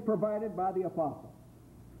consistently provided by the apostle.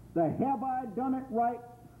 The "have I done it right"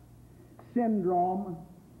 syndrome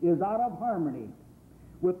is out of harmony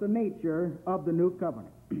with the nature of the new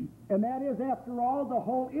covenant. And that is, after all, the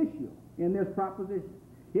whole issue in this proposition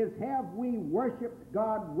is, have we worshiped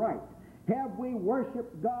God right? Have we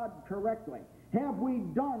worshiped God correctly? Have we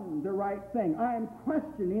done the right thing? I am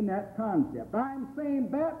questioning that concept. I am saying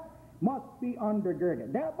that must be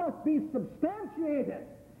undergirded. That must be substantiated.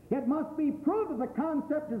 It must be proved that the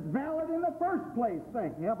concept is valid in the first place. The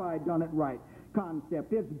 "have I done it right"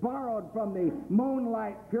 concept. It's borrowed from the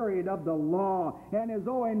moonlight period of the law and is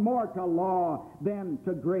owing more to law than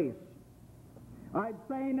to grace. I'm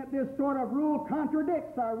saying that this sort of rule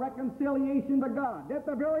contradicts our reconciliation to God. That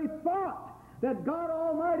the very thought that God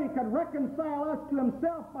Almighty could reconcile us to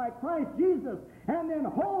Himself by Christ Jesus and then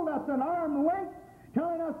hold us at arm's length,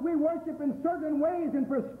 telling us we worship in certain ways in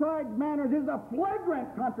prescribed manners, is a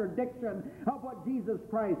flagrant contradiction of what Jesus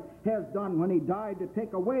Christ has done when He died to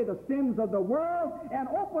take away the sins of the world and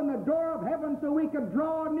open the door of heaven so we could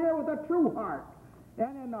draw near with a true heart.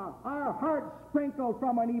 And in our hearts sprinkled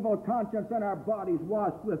from an evil conscience and our bodies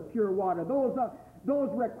washed with pure water. Those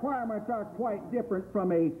requirements are quite different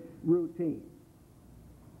from a routine.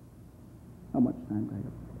 How much time do I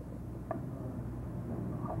have?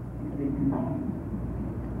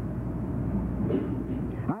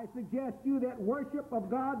 I suggest to you that worship of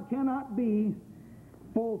God cannot be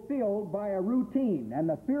fulfilled by a routine, and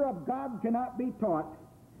the fear of God cannot be taught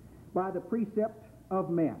by the precept of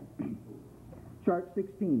men. Chart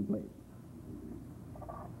 16, please.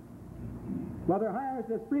 Brother Hyers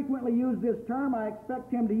has frequently used this term. I expect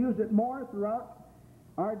him to use it more throughout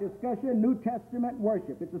our discussion. New Testament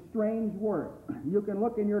worship. It's a strange word. You can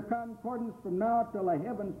look in your concordance from now till the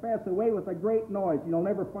heavens pass away with a great noise. You'll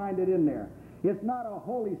never find it in there. It's not a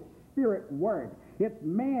Holy Spirit word. It's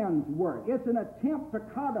man's word. It's an attempt to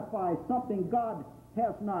codify something God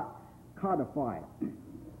has not codified.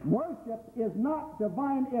 Worship is not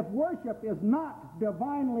divine. If worship is not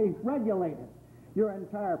divinely regulated, your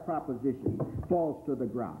entire proposition falls to the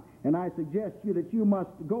ground. And I suggest to you that you must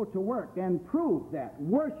go to work and prove that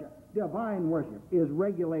worship, divine worship, is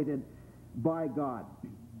regulated by God.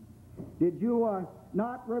 Did you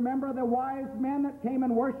not remember the wise men that came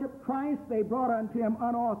and worshiped Christ? They brought unto Him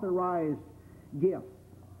unauthorized gifts,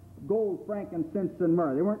 gold, frankincense, and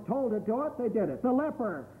myrrh. They weren't told to do it, they did it. The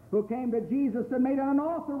leper who came to Jesus and made an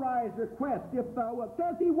unauthorized request, "If thou wilt,"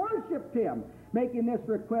 says he worshipped Him, making this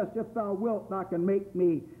request, "If thou wilt, thou can make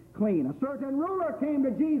me clean." A certain ruler came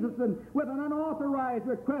to Jesus and with an unauthorized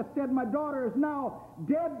request said, "My daughter is now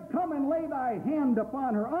dead, come and lay thy hand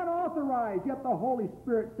upon her." Unauthorized, yet the Holy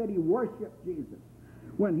Spirit said he worshipped Jesus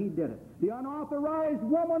when he did it. The unauthorized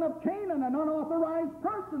woman of Canaan, an unauthorized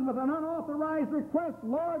person with an unauthorized request,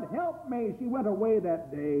 "Lord, help me." She went away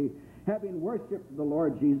that day having worshipped the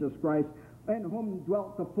Lord Jesus Christ, in whom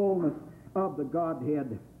dwelt the fullness of the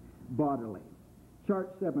Godhead bodily. Chart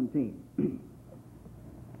 17.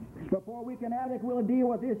 Before we can adequately deal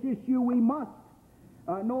with this issue, we must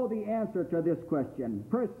know the answer to this question.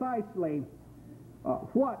 Precisely,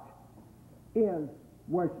 what is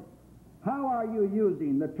worship? How are you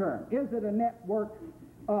using the term? Is it a network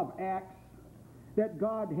of acts that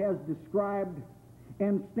God has described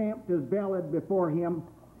and stamped as valid before Him?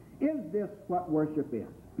 Is this what worship is?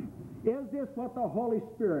 Is this what the Holy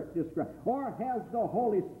Spirit describes? Or has the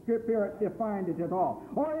Holy Spirit defined it at all?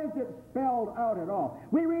 Or is it spelled out at all?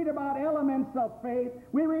 We read about elements of faith.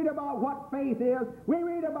 We read about what faith is. We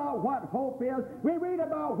read about what hope is. We read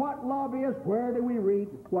about what love is. Where do we read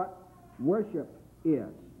what worship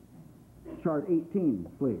is? Chart 18,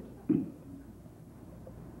 please.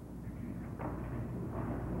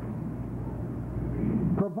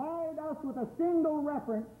 Provide us with a single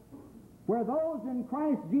reference where those in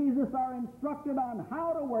Christ Jesus are instructed on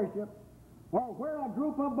how to worship, or where a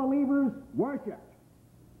group of believers worship.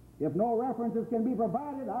 If no references can be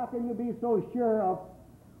provided, how can you be so sure of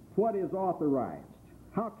what is authorized?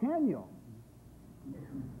 How can you?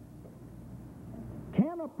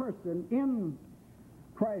 Can a person in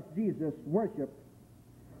Christ Jesus worship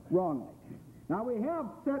wrongly? Now we have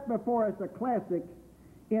set before us a classic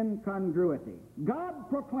incongruity. God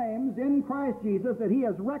proclaims in Christ Jesus that He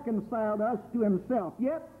has reconciled us to Himself,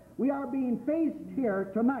 yet we are being faced here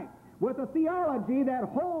tonight with a theology that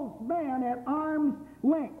holds man at arm's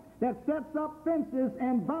length, that sets up fences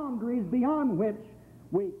and boundaries beyond which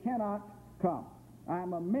we cannot come. I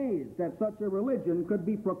am amazed that such a religion could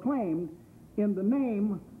be proclaimed in the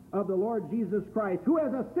name of the Lord Jesus Christ, who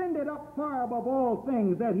has ascended up far above all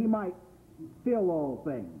things that He might filial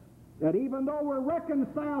things. That even though we're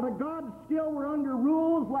reconciled to God, still we're under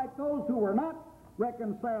rules like those who were not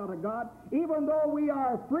reconciled to God. Even though we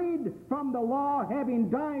are freed from the law, having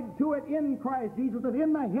died to it in Christ Jesus, that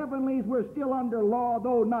in the heavenlies we're still under law,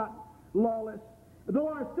 though not lawless. Though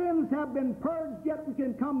our sins have been purged, yet we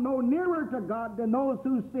can come no nearer to God than those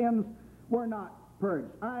whose sins were not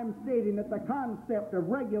purged. I'm stating that the concept of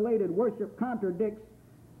regulated worship contradicts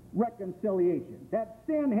reconciliation. That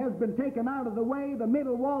sin has been taken out of the way, the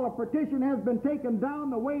middle wall of partition has been taken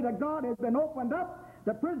down, the way to God has been opened up,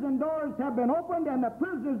 the prison doors have been opened, and the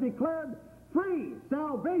prisoners declared free.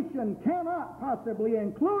 Salvation cannot possibly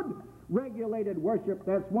include regulated worship.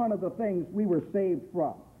 That's one of the things we were saved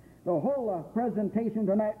from. The whole presentation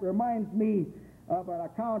tonight reminds me of an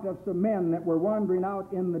account of some men that were wandering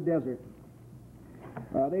out in the desert.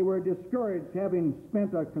 They were discouraged, having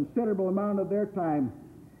spent a considerable amount of their time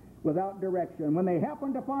without direction, when they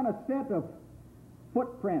happened upon a set of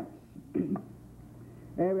footprints.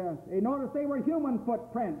 They noticed they were human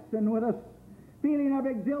footprints, and with a feeling of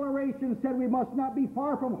exhilaration said, we must not be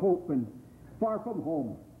far from hope and far from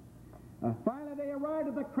home. Finally, they arrived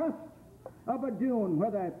at the crest of a dune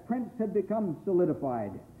where the prints had become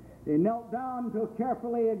solidified. They knelt down to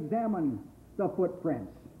carefully examine the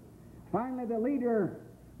footprints. Finally, the leader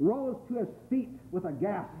rose to his feet with a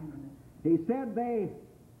gasp. He said, they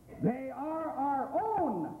are our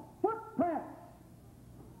own footprints.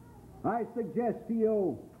 I suggest to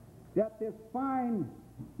you that this fine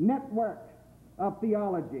network of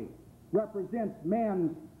theology represents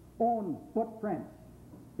man's own footprints,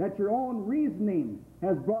 that your own reasoning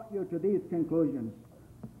has brought you to these conclusions,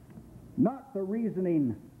 not the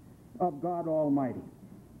reasoning of God Almighty.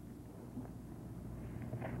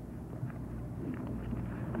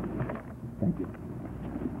 Thank you.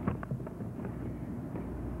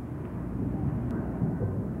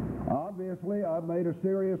 Obviously, I've made a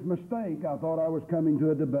serious mistake. I thought I was coming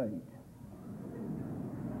to a debate.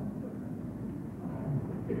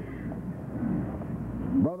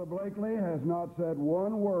 Brother Blakely has not said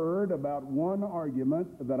one word about one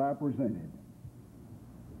argument that I presented.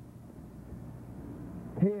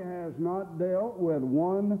 He has not dealt with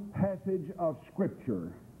one passage of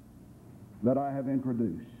Scripture that I have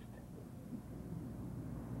introduced.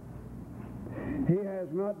 He has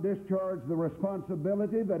not discharged the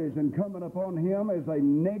responsibility that is incumbent upon him as a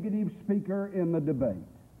negative speaker in the debate.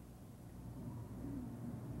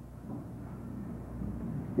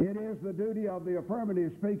 It is the duty of the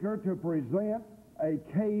affirmative speaker to present a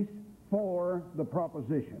case for the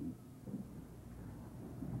proposition.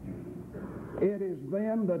 It is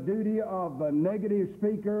then the duty of the negative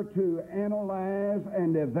speaker to analyze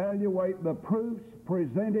and evaluate the proofs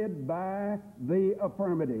presented by the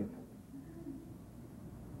affirmative.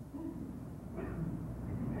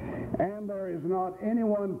 And there is not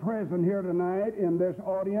anyone present here tonight in this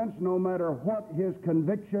audience, no matter what his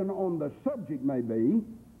conviction on the subject may be,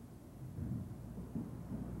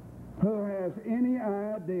 who has any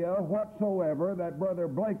idea whatsoever that Brother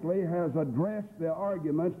Blakely has addressed the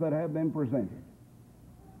arguments that have been presented.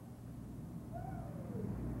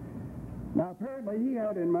 Now, apparently he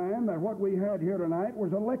had in mind that what we had here tonight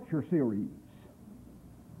was a lecture series.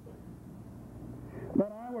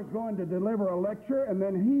 That I was going to deliver a lecture, and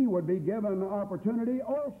then he would be given the opportunity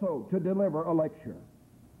also to deliver a lecture.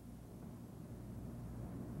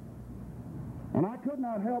 And I could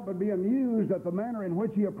not help but be amused at the manner in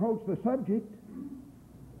which he approached the subject,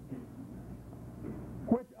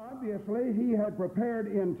 which obviously he had prepared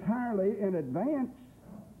entirely in advance,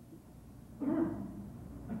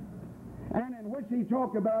 and in which he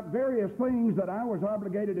talked about various things that I was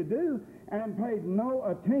obligated to do, and paid no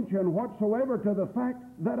attention whatsoever to the fact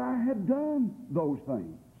that I had done those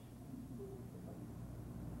things.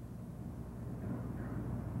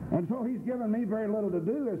 And so he's given me very little to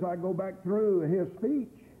do as I go back through his speech,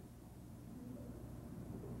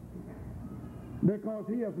 because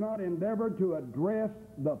he has not endeavored to address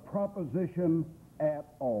the proposition at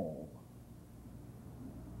all.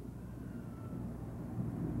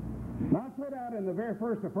 Now, I set out in the very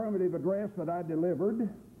first affirmative address that I delivered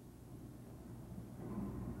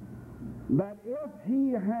that if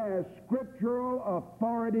he has scriptural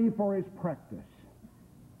authority for his practice,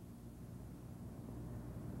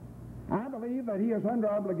 I believe that he is under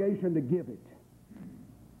obligation to give it.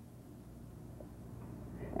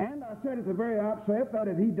 And I said at the very outset that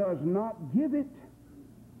if he does not give it,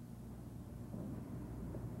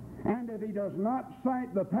 and if he does not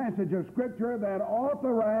cite the passage of Scripture that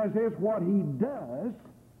authorizes what he does,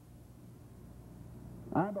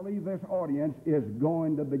 I believe this audience is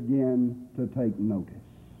going to begin to take notice.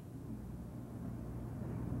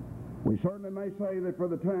 We certainly may say that for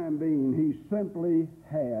the time being, he simply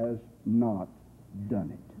has not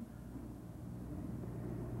done it.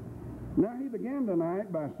 Now, he began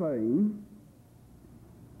tonight by saying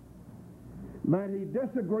that he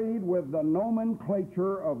disagreed with the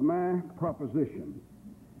nomenclature of my proposition.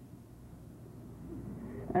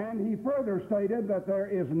 And he further stated that there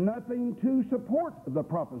is nothing to support the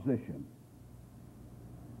proposition.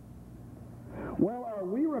 Well, are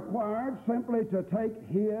we required simply to take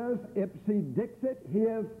his ipse dixit,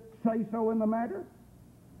 his say-so in the matter?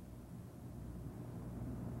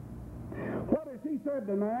 What has he said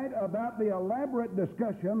tonight about the elaborate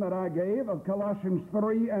discussion that I gave of Colossians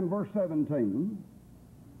 3 and verse 17,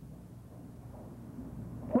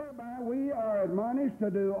 whereby we are admonished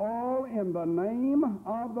to do all in the name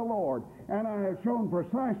of the Lord? And I have shown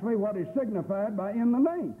precisely what is signified by in the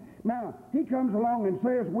name. Now, he comes along and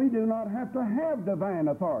says we do not have to have divine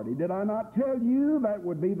authority. Did I not tell you that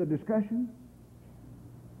would be the discussion?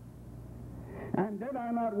 And did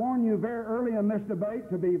I not warn you very early in this debate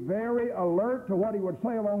to be very alert to what he would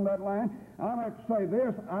say along that line? I'd like to say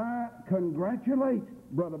this. I congratulate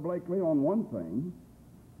Brother Blakely on one thing.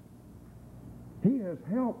 He has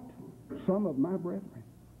helped some of my brethren.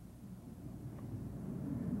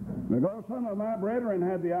 Because some of my brethren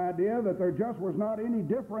had the idea that there just was not any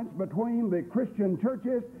difference between the Christian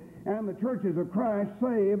churches and the churches of Christ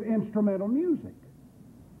save instrumental music.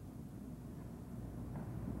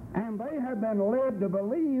 And they had been led to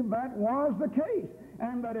believe that was the case,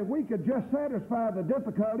 and that if we could just satisfy the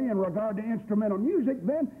difficulty in regard to instrumental music,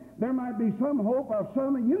 then there might be some hope of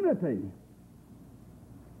some unity.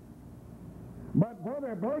 But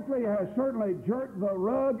Brother Blakely has certainly jerked the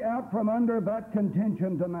rug out from under that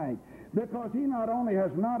contention tonight, because he not only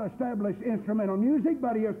has not established instrumental music,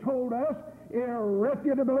 but he has told us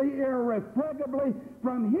irrefutably, irrefragably,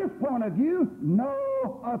 from his point of view, no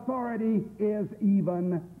authority is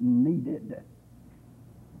even needed.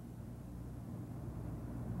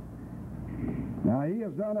 Now, he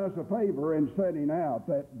has done us a favor in setting out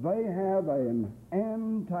that they have an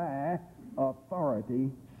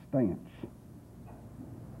anti-authority stance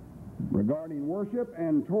regarding worship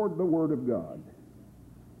and toward the Word of God.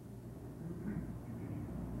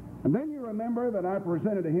 And then you remember that I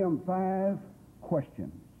presented to him 5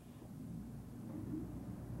 questions.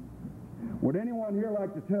 Would anyone here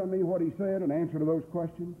like to tell me what he said in answer to those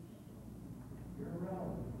questions?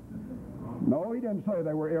 No, he didn't say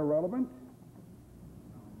they were irrelevant.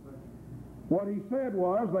 What he said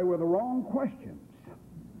was they were the wrong questions.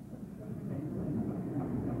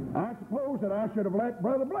 I suppose that I should have let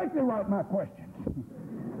Brother Blakely write my questions.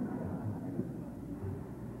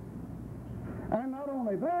 And not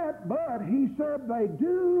only that, but he said they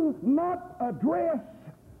do not address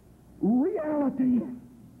reality.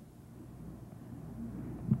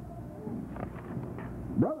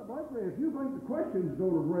 Brother Blakely, if you think the questions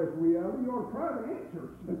don't address reality, you ought to try the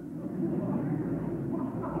answers.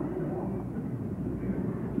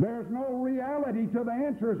 There's no reality to the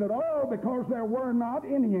answers at all because there were not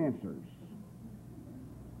any answers.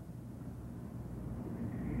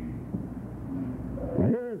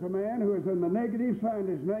 Here's a man who is in the negative, signed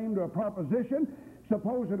his name to a proposition,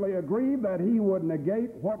 supposedly agreed that he would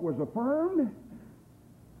negate what was affirmed,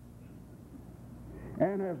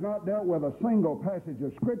 and has not dealt with a single passage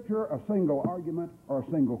of Scripture, a single argument, or a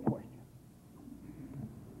single question.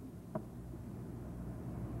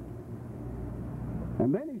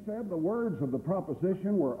 And then he said the words of the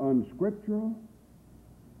proposition were unscriptural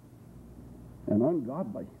and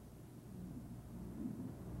ungodly.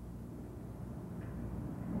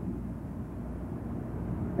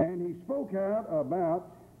 And he spoke out about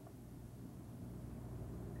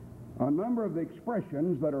a number of the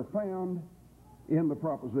expressions that are found in the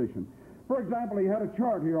proposition. For example, he had a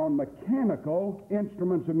chart here on mechanical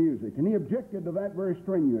instruments of music, and he objected to that very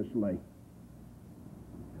strenuously.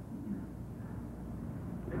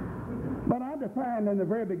 But I defined in the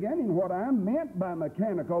very beginning what I meant by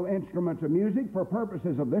mechanical instruments of music for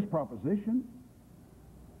purposes of this proposition.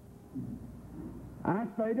 I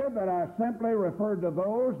stated that I simply referred to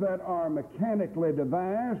those that are mechanically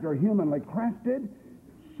devised or humanly crafted,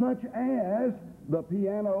 such as the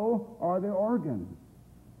piano or the organ.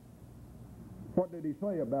 What did he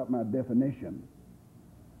say about my definition?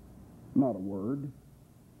 Not a word.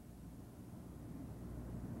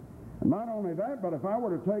 Not only that, but if I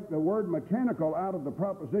were to take the word mechanical out of the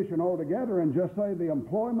proposition altogether and just say the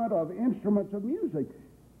employment of instruments of music,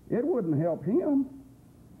 it wouldn't help him,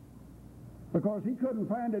 because he couldn't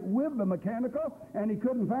find it with the mechanical and he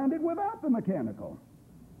couldn't find it without the mechanical.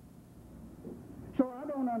 So I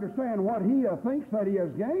don't understand what he thinks that he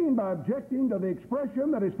has gained by objecting to the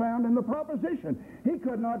expression that is found in the proposition. He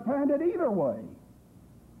could not find it either way.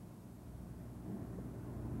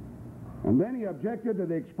 And then he objected to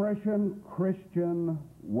the expression Christian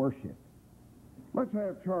worship. Let's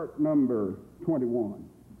have chart number 21.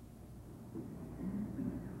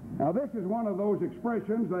 Now, this is one of those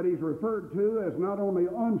expressions that he's referred to as not only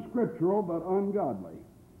unscriptural but ungodly.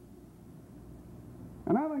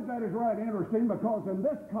 And I think that is right interesting because in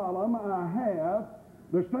this column I have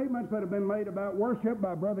the statements that have been made about worship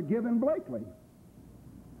by Brother O.Blakely.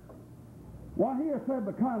 While he has said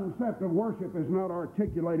the concept of worship is not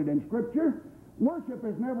articulated in Scripture, worship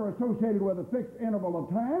is never associated with a fixed interval of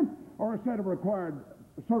time or a set of required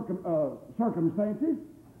circumstances.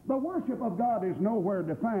 The worship of God is nowhere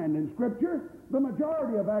defined in Scripture. The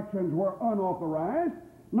majority of actions were unauthorized.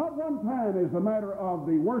 Not one time is the matter of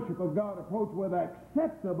the worship of God approached with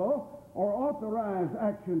acceptable or authorized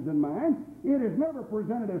actions in mind. It is never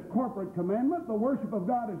presented as corporate commandment. The worship of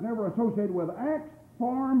God is never associated with acts,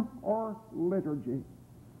 form, or liturgy.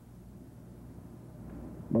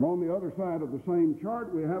 But on the other side of the same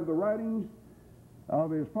chart, we have the writings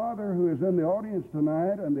of his father, who is in the audience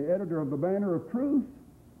tonight, and the editor of the Banner of Truth,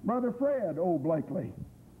 Brother Fred O.Blakely.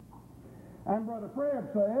 And Brother Fred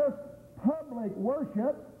says, public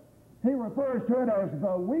worship, he refers to it as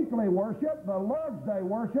the weekly worship, the Lord's Day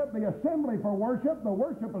worship, the assembly for worship, the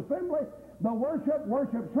worship assembly, the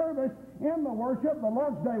worship service, in the worship, the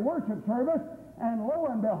Lord's Day worship service, and lo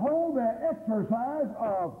and behold, the exercise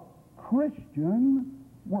of Christian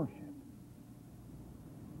worship.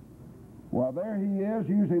 Well, there he is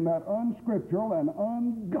using that unscriptural and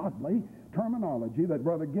ungodly terminology that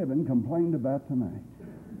Brother Gibbon complained about tonight.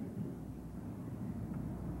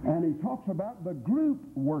 And he talks about the group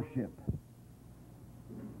worship.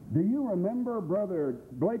 Do you remember Brother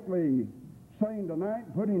Blakely saying tonight,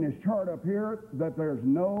 putting his chart up here, that there's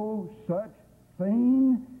no such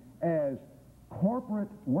thing as corporate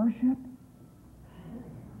worship?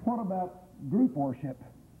 What about group worship?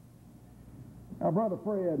 Now, Brother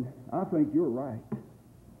Fred, I think you're right.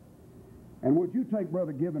 And would you take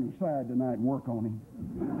Brother Gibbon aside tonight and work on him?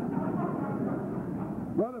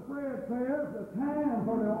 Brother Fred says the time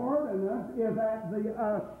for the ordinance is at the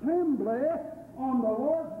assembly on the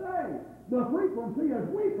Lord's Day. The frequency is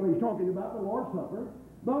weekly, talking about the Lord's Supper.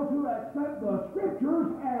 Those who accept the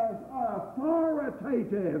Scriptures as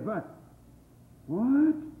authoritative.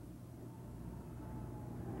 What?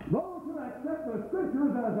 Those who accept the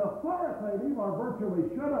Scriptures as authoritative are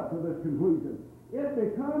virtually shut up to this conclusion. It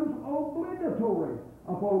becomes obligatory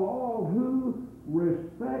upon all who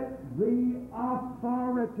respect the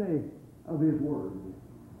authority of His Word.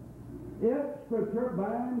 If Scripture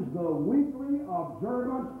binds the weekly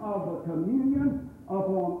observance of the communion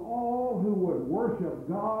upon all who would worship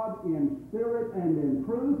God in spirit and in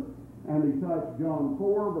truth, and he cites John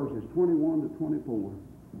 4, verses 21 to 24.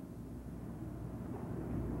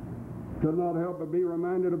 Could not help but be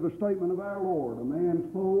reminded of the statement of our Lord, a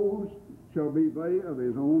man's foes shall be they of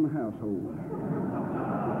his own household.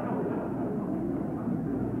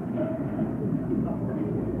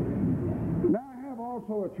 Now I have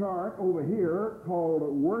also a chart over here called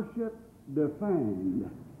Worship Defined.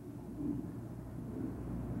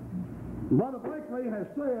 Brother Blakely has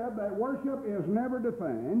said that worship is never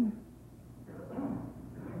defined.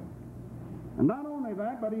 And not only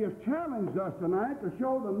that, but he has challenged us tonight to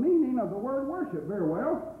show the meaning of the word worship. Very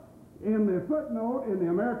well. In the footnote in the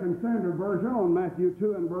American Standard Version on Matthew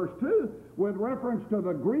 2 and verse 2, with reference to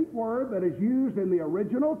the Greek word that is used in the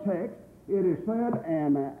original text, it is said,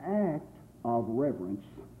 an act of reverence.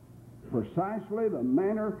 Precisely the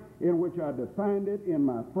manner in which I defined it in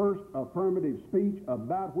my first affirmative speech,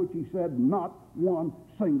 about which he said not one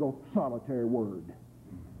single solitary word.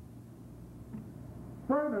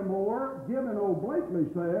 Furthermore, given O.Blakely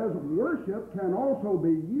says, worship can also be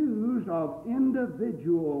used of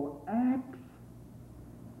individual acts.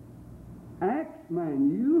 Acts,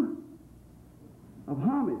 mind you, of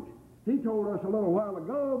homage. He told us a little while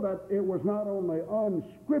ago that it was not only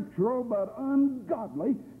unscriptural but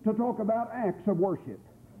ungodly to talk about acts of worship.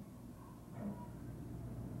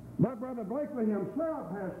 But Brother Blakely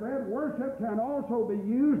himself has said worship can also be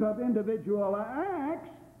used of individual acts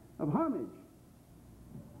of homage.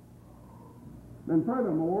 And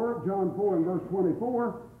furthermore, John 4 and verse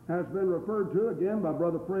 24 has been referred to again by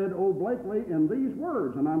Brother Fred O.Blakely in these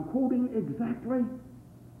words, and I'm quoting exactly: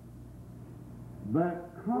 that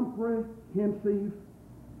comprehensive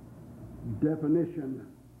definition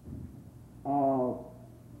of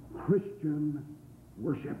Christian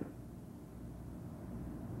worship.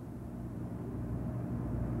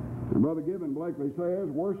 Brother Blakely says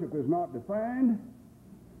worship is not defined.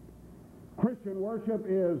 Christian worship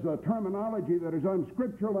is a terminology that is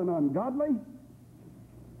unscriptural and ungodly.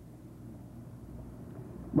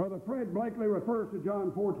 Brother Blakely refers to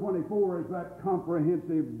John 4:24 as that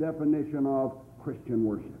comprehensive definition of Christian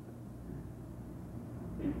worship.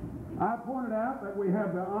 I pointed out that we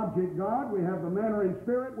have the object God, we have the manner in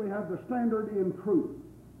spirit, we have the standard in truth.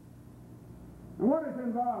 And what is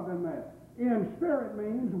involved in that? In spirit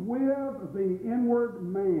means with the inward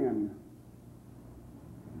man.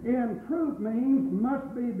 In truth means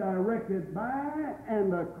must be directed by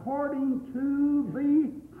and according to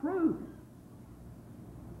the truth.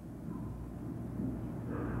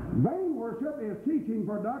 Vain worship is teaching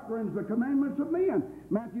for doctrines the commandments of men.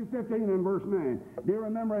 Matthew 15 and verse 9. Do you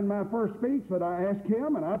remember in my first speech that I asked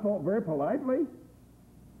him, and I thought very politely,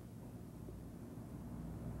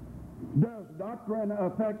 does doctrine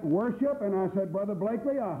affect worship? And I said, Brother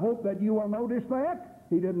Blakely, I hope that you will notice that.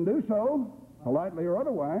 He didn't do so, politely or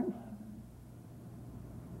otherwise.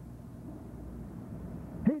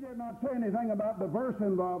 He did not say anything about the verse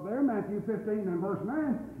involved there, Matthew 15 and verse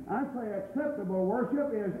 9. I say acceptable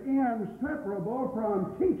worship is inseparable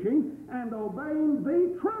from teaching and obeying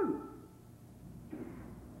the truth.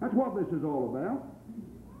 That's what this is all about.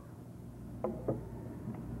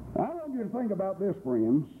 I want you to think about this,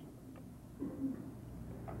 friends.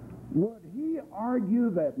 Would he argue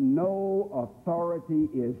that no authority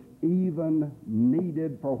is even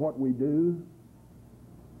needed for what we do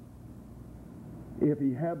if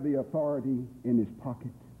he had the authority in his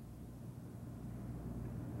pocket?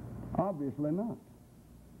 Obviously not.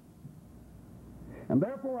 And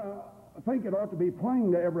therefore, I think it ought to be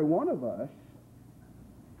plain to every one of us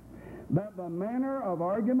that the manner of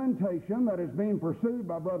argumentation that is being pursued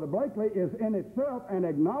by Brother Blakely is in itself an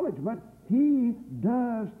acknowledgement he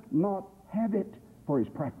does not have it for his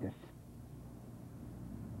practice.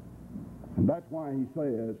 And that's why he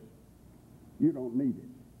says, you don't need it.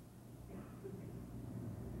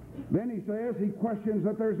 Then he says he questions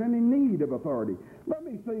that there's any need of authority. Let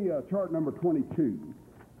me see chart number 22.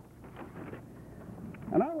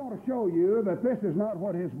 And I want to show you that this is not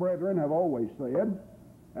what his brethren have always said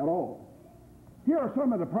at all. Here are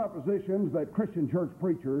some of the propositions that Christian church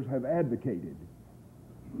preachers have advocated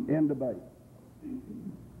in debate.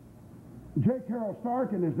 J. Carroll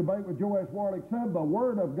Stark, in his debate with Joe S. Warlick, said the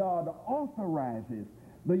Word of God authorizes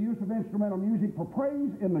the use of instrumental music for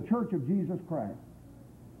praise in the Church of Jesus Christ.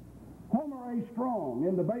 Homer A. Strong,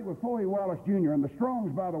 in debate with Floyd Wallace Jr., and the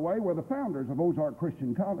Strongs, by the way, were the founders of Ozark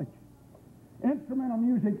Christian College. Instrumental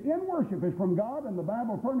music in worship is from God, and the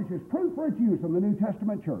Bible furnishes proof for its use in the New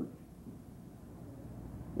Testament church.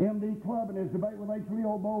 M.D. Clubb, in his debate with H.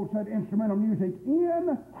 Leo Bold, said instrumental music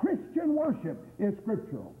in Christian worship is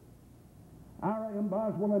scriptural. Ira M.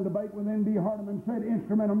 Boswell, in debate with N.B. Hardeman, said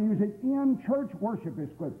instrumental music in church worship is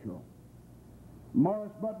scriptural.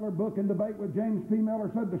 Morris Butler Book, in debate with James P.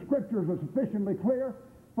 Miller, said the scriptures are sufficiently clear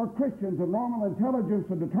for Christians of normal intelligence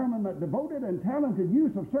to determine that devoted and talented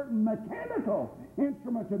use of certain mechanical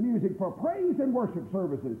instruments of music for praise and worship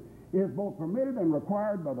services is both permitted and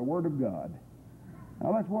required by the Word of God.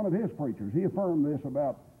 Now, that's one of his preachers. He affirmed this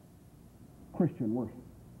about Christian worship.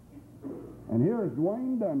 And here is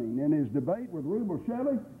Dwayne Dunning, in his debate with Rubel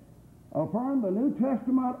Shelley, affirmed the New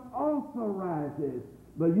Testament authorizes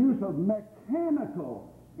the use of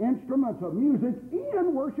mechanical instruments of music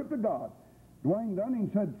in worship to God. Dwayne Dunning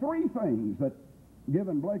said three things that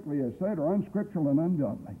Given Blakely has said are unscriptural and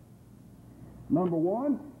ungodly. Number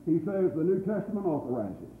one, he says the New Testament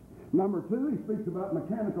authorizes. Number two, he speaks about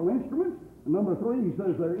mechanical instruments. And number three, he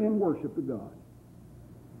says they're in worship to God.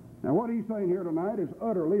 Now, what he's saying here tonight is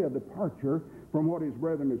utterly a departure from what his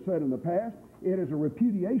brethren have said in the past. It is a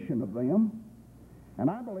repudiation of them. And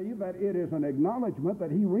I believe that it is an acknowledgement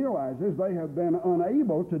that he realizes they have been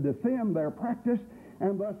unable to defend their practice,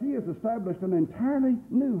 and thus he has established an entirely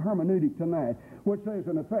new hermeneutic tonight, which says,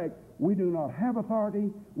 in effect, we do not have authority,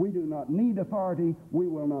 we do not need authority, we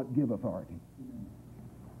will not give authority.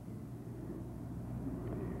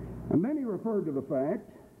 And then he referred to the fact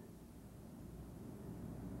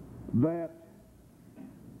that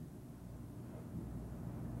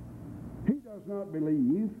he does not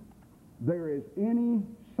believe there is any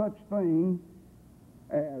such thing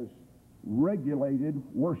as regulated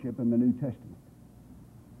worship in the New Testament.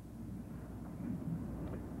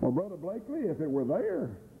 Well, Brother Blakely, if it were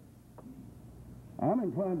there, I'm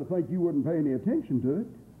inclined to think you wouldn't pay any attention to it.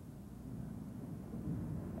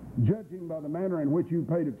 Judging by the manner in which you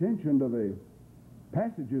paid attention to the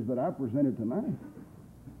passages that I presented tonight.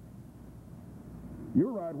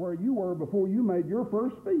 You're right where you were before you made your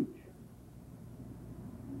first speech.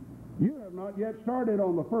 You have not yet started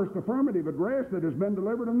on the first affirmative address that has been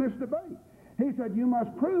delivered in this debate. He said you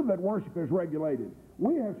must prove that worship is regulated.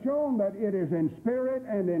 We have shown that it is in spirit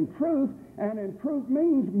and in truth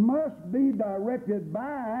means must be directed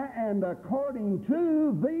by and according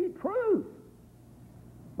to the truth.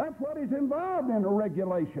 That's what is involved in a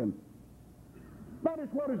regulation. That is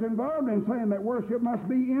what is involved in saying that worship must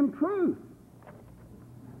be in truth.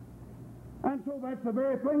 And so that's the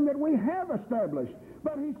very thing that we have established.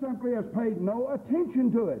 But he simply has paid no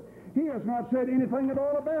attention to it. He has not said anything at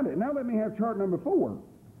all about it. Now let me have chart number 4.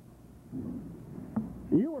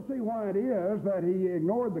 You will see why it is that he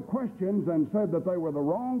ignored the questions and said that they were the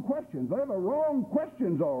wrong questions. They're the wrong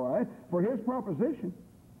questions, all right, for his proposition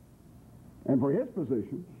and for his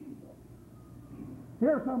position.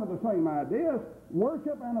 Here are some of the same ideas.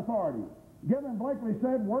 Worship and authority. Given Blakely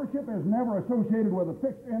said worship is never associated with a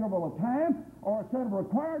fixed interval of time or a set of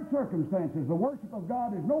required circumstances. The worship of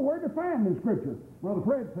God is nowhere defined in Scripture. Brother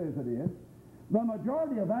Fred says it is. The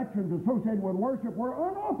majority of actions associated with worship were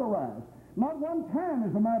unauthorized. Not one time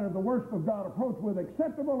is the matter of the worship of God approached with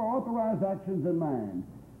acceptable or authorized actions in mind.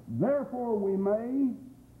 Therefore we may,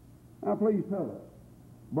 now please tell us,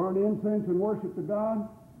 burn incense and worship to God,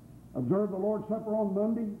 observe the Lord's Supper on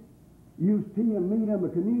Monday, use tea and meat in the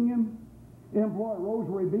communion, employ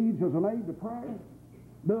rosary beads as an aid to prayer,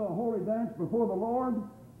 do a holy dance before the Lord,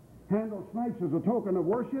 handle snakes as a token of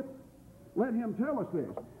worship. Let him tell us this.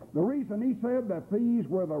 The reason he said that these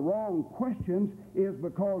were the wrong questions is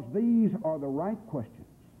because these are the right questions.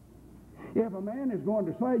 If a man is going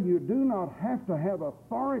to say you do not have to have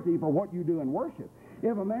authority for what you do in worship,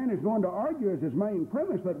 if a man is going to argue as his main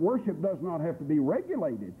premise that worship does not have to be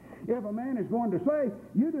regulated, if a man is going to say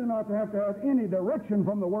you do not have to have any direction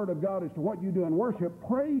from the Word of God as to what you do in worship,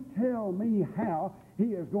 pray tell me how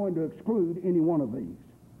he is going to exclude any one of these.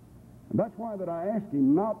 And that's why that I asked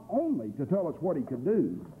him not only to tell us what he could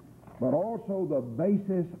do, but also the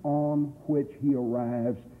basis on which he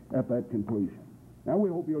arrives at that conclusion. Now we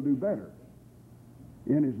hope he'll do better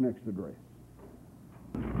in his next address.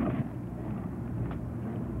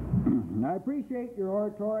 I appreciate your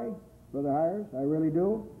oratory, Brother Hires, I really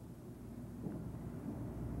do.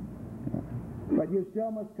 But you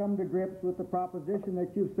still must come to grips with the proposition that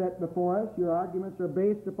you've set before us. Your arguments are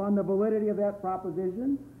based upon the validity of that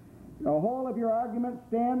proposition. The whole of your argument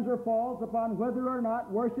stands or falls upon whether or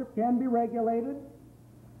not worship can be regulated.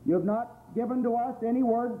 You have not given to us any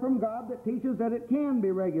word from God that teaches that it can be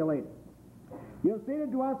regulated. You have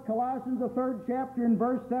stated to us, Colossians, the 3rd chapter, in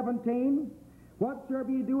verse 17, whatsoever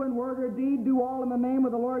ye do in word or deed, do all in the name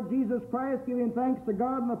of the Lord Jesus Christ, giving thanks to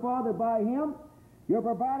God and the Father by him. You have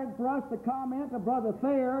provided for us the comment of Brother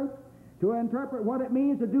Thayer to interpret what it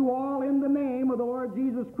means to do all in the name of the Lord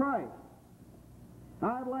Jesus Christ.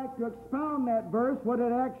 I'd like to expound that verse, what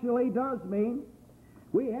it actually does mean.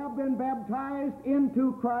 We have been baptized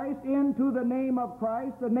into Christ, into the name of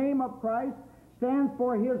Christ. The name of Christ stands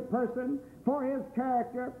for his person, for his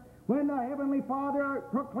character. When the Heavenly Father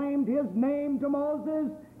proclaimed his name to Moses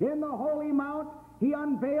in the Holy Mount, he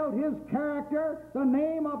unveiled his character. The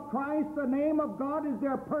name of Christ, the name of God, is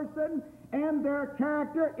their person and their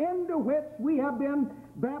character, into which we have been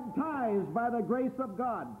baptized by the grace of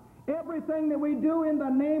God. Everything that we do in the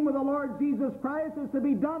name of the Lord Jesus Christ is to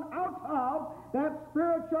be done out of that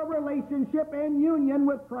spiritual relationship and union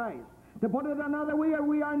with Christ. To put it another way,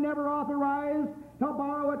 we are never authorized, to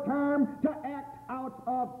borrow a term, to act out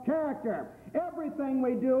of character. Everything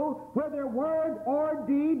we do, whether word or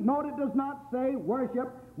deed, note it does not say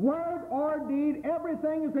worship, word or deed,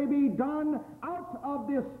 everything is to be done out of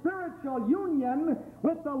this spiritual union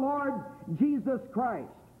with the Lord Jesus Christ.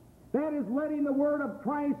 That is letting the Word of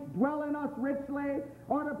Christ dwell in us richly,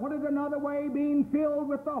 or to put it another way, being filled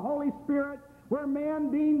with the Holy Spirit, where man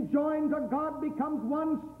being joined to God becomes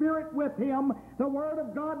one spirit with him, the Word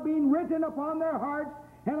of God being written upon their hearts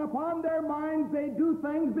and upon their minds. They do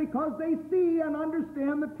things because they see and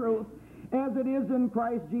understand the truth as it is in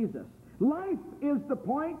Christ Jesus. Life is the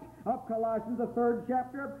point of Colossians, the 3rd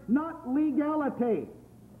chapter, not legality.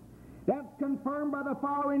 That's confirmed by the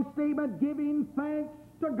following statement, giving thanks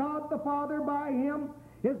to God the Father by him.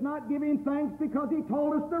 Is not giving thanks because he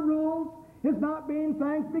told us the rules. Is not being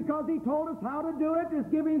thanks because he told us how to do it. Is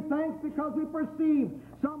giving thanks because we perceive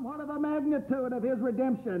somewhat of the magnitude of his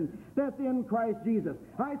redemption that's in Christ Jesus.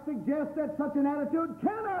 I suggest that such an attitude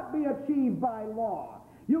cannot be achieved by law.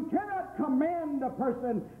 You cannot command a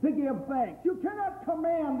person to give thanks. You cannot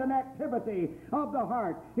command an activity of the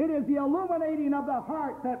heart. It is the illuminating of the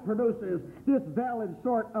heart that produces this valid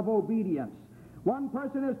sort of obedience. One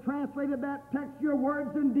person has translated that text, your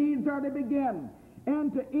words and deeds are to begin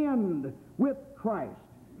and to end with Christ.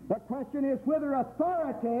 The question is whether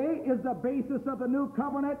authority is the basis of the new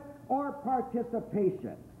covenant or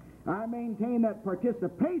participation. I maintain that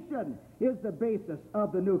participation is the basis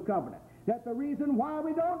of the new covenant. That the reason why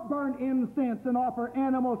we don't burn incense and offer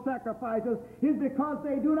animal sacrifices is because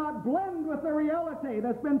they do not blend with the reality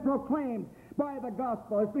that's been proclaimed by the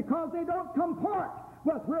gospel. It's because they don't comport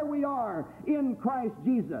with where we are in Christ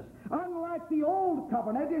Jesus. Unlike the old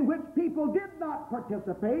covenant, in which people did not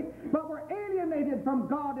participate, but were alienated from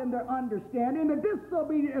God in their understanding, the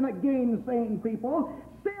disobedient and the gainsaying people,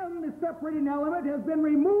 sin, the separating element, has been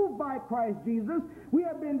removed by Christ Jesus. We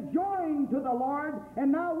have been joined to the Lord,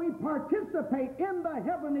 and now we participate in the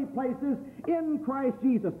heavenly places in Christ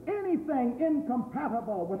Jesus. Anything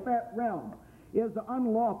incompatible with that realm is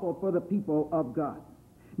unlawful for the people of God.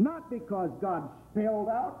 Not because God spelled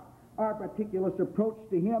out our particular approach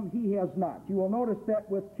to Him. He has not. You will notice that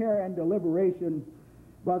with care and deliberation,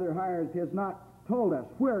 Brother Hires has not told us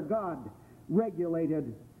where God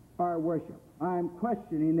regulated our worship. I'm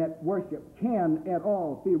questioning that worship can at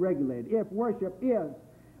all be regulated. If worship is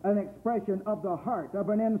an expression of the heart, of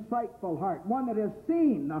an insightful heart, one that has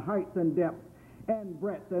seen the height and depth and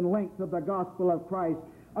breadth and length of the gospel of Christ,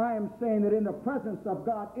 I am saying that in the presence of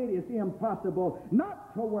God, it is impossible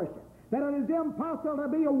not to worship. That it is impossible to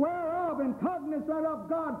be aware of and cognizant of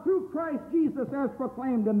God through Christ Jesus as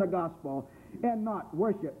proclaimed in the gospel and not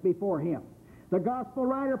worship before Him. The gospel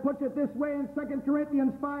writer puts it this way in 2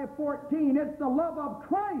 Corinthians 5:14. It's the love of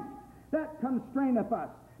Christ that constraineth us,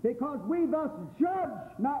 because we thus judge,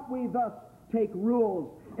 not we thus take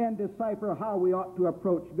rules and decipher how we ought to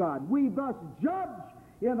approach God. We thus judge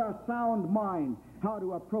in a sound mind how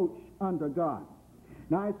to approach unto God.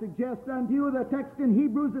 Now I suggest unto you the text in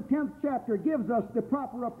Hebrews, the 10th chapter, gives us the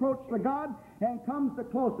proper approach to God and comes the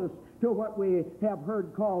closest to what we have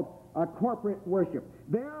heard called a corporate worship.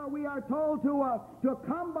 There we are told to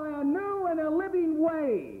come by a new and a living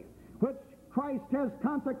way, which Christ has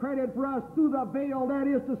consecrated for us through the veil, that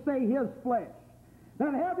is to say, His flesh.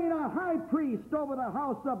 That having a high priest over the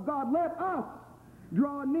house of God, let us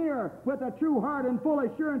draw near with a true heart and full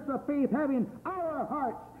assurance of faith, having our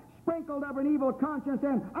hearts sprinkled of an evil conscience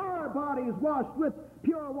and our bodies washed with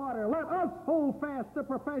pure water. Let us hold fast the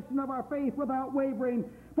profession of our faith without wavering,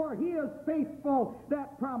 for He is faithful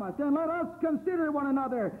that promise. And let us consider one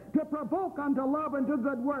another to provoke unto love and to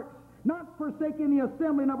good works, not forsaking the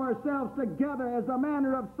assembling of ourselves together as the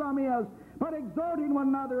manner of some is, but exhorting one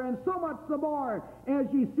another, and so much the more as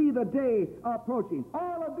ye see the day approaching.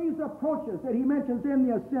 All of these approaches that he mentions in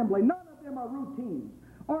the assembly, none of them are routines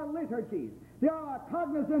or liturgies. They are a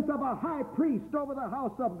cognizance of a high priest over the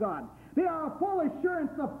house of God. They are a full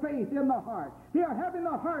assurance of faith in the heart. They are having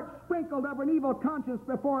the heart sprinkled of an evil conscience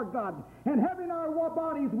before God and having our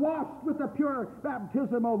bodies washed with the pure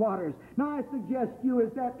baptismal waters. Now I suggest to you,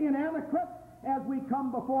 is that inadequate as we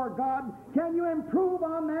come before God? Can you improve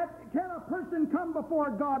on that? Can a person come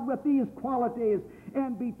before God with these qualities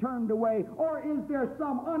and be turned away? Or is there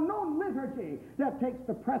some unknown liturgy that takes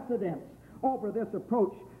the precedence over this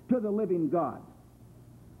approach to the living God?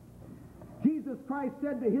 Jesus Christ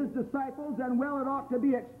said to His disciples, and well it ought to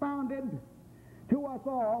be expounded to us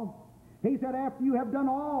all, He said, after you have done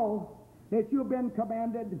all that you've been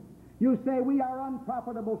commanded, you say, we are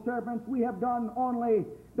unprofitable servants, we have done only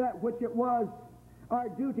that which it was our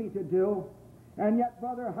duty to do. And yet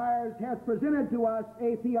Brother Hires has presented to us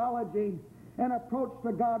a theology, an approach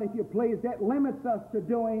to God, if you please, that limits us to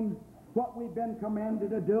doing what we've been commanded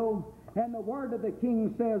to do. And the word of the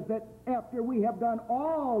King says that after we have done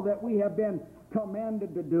all that we have been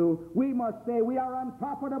commanded to do, we must say we are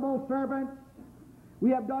unprofitable servants. We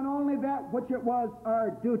have done only that which it was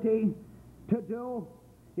our duty to do.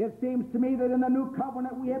 It seems to me that in the new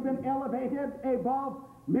covenant we have been elevated above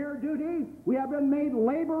mere duty. We have been made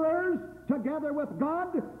laborers together with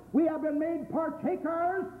God. We have been made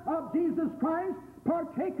partakers of Jesus Christ,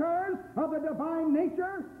 partakers of the divine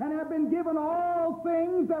nature, and have been given all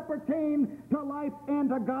things that pertain to life and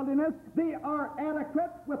to godliness. They are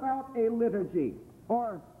adequate without a liturgy.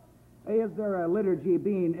 Or is there a liturgy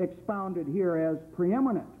being expounded here as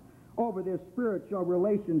preeminent over this spiritual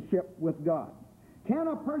relationship with God? Can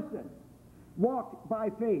a person walk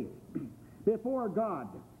by faith before God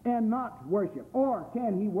and not worship? Or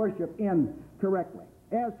can he worship incorrectly?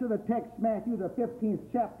 As to the text, Matthew, the 15th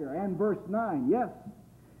chapter and verse 9, yes,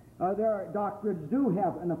 there are doctrines do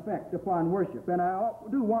have an effect upon worship. And I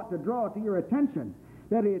do want to draw to your attention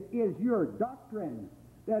that it is your doctrine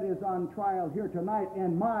that is on trial here tonight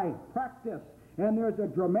and my practice. And there's a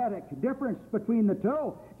dramatic difference between the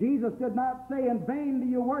two. Jesus did not say, in vain do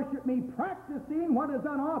you worship me, practicing what is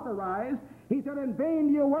unauthorized. He said, in vain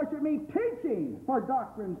do you worship me, teaching for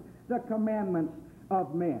doctrines the commandments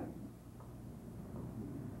of men.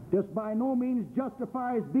 This by no means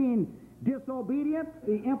justifies being disobedient.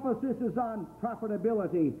 The emphasis is on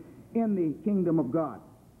profitability in the kingdom of God.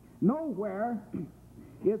 Nowhere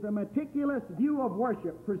is a meticulous view of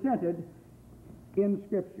worship presented in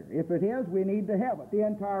Scripture. If it is, we need to have it. The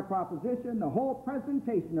entire proposition, the whole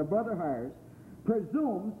presentation of Brother Hires,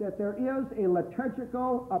 presumes that there is a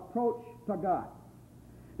liturgical approach to God,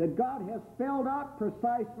 that God has spelled out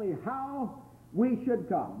precisely how we should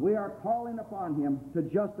come. We are calling upon Him to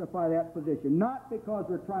justify that position, not because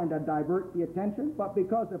we're trying to divert the attention, but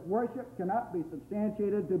because if worship cannot be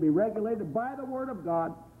substantiated to be regulated by the Word of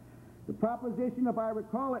God, the proposition, if I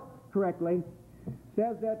recall it correctly,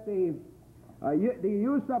 says that the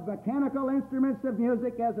use of mechanical instruments of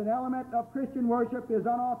music as an element of Christian worship is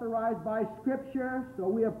unauthorized by Scripture, so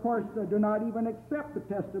we, of course, do not even accept the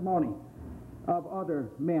testimony of other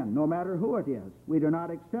men, no matter who it is. We do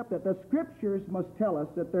not accept that. The Scriptures must tell us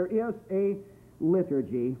that there is a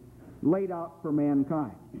liturgy laid out for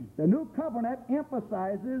mankind. The New Covenant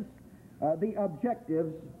emphasizes the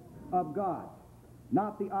objectives of God,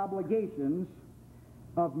 not the obligations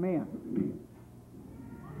of men.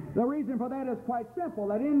 The reason for that is quite simple,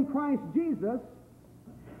 that in Christ Jesus,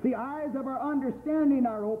 the eyes of our understanding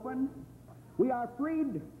are opened, we are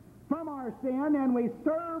freed from our sin, and we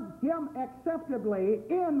serve Him acceptably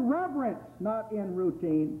in reverence, not in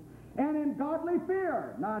routine, and in godly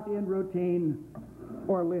fear, not in routine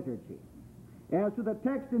or liturgy. As to the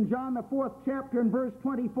text in John the 4th chapter and verse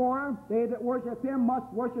 24, they that worship Him must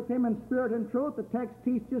worship Him in spirit and truth, the text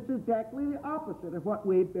teaches exactly the opposite of what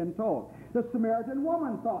we've been told. The Samaritan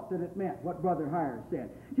woman thought that it meant what Brother Hires said.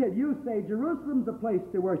 She said, you say Jerusalem's a place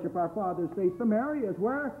to worship. Our fathers say Samaria is.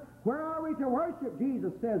 Where are we to worship?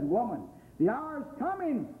 Jesus says, woman, the hour is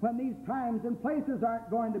coming when these times and places aren't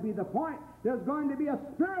going to be the point. There's going to be a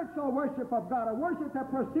spiritual worship of God, a worship that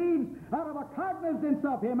proceeds out of a cognizance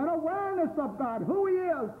of Him, an awareness of God, who He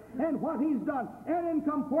is, and what He's done, and in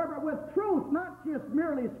comportment with truth, not just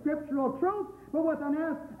merely scriptural truth, but with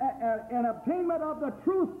an obtainment of the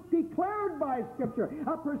truth declared by Scripture,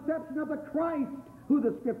 a perception of the Christ who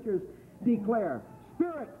the Scriptures declare.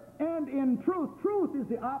 Spirit and in truth. Truth is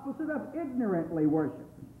the opposite of ignorantly worship,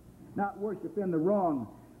 not worship in the wrong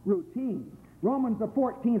routine. Romans, the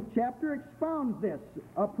 14th chapter, expounds this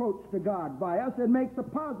approach to God by us and makes a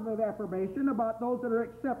positive affirmation about those that are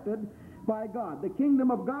accepted by God. The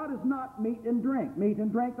kingdom of God is not meat and drink. Meat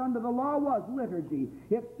and drink under the law was liturgy.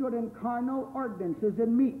 It stood in carnal ordinances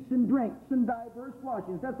and meats and drinks and diverse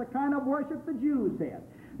washings. That's the kind of worship the Jews had.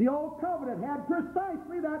 The Old Covenant had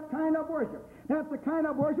precisely that kind of worship. That's the kind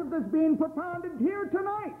of worship that's being propounded here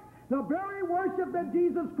tonight. The very worship that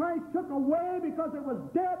Jesus Christ took away because it was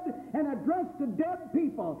dead and addressed to dead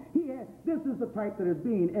people. This is the type that is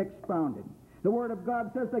being expounded. The Word of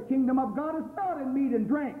God says the kingdom of God is not in meat and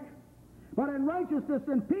drink, but in righteousness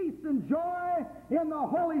and peace and joy in the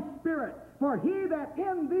Holy Spirit. For he that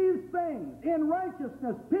in these things, in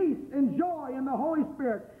righteousness, peace, and joy in the Holy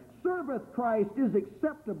Spirit, serveth Christ, is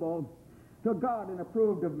acceptable to God and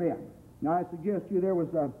approved of men. Now I suggest to you there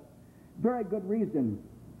was a very good reason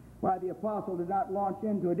why the apostle did not launch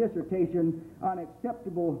into a dissertation on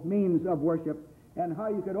acceptable means of worship and how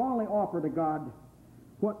you could only offer to God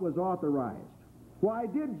what was authorized. Why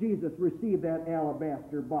did Jesus receive that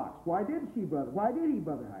alabaster box? Why did he, Brother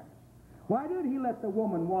Hires? Why did he let the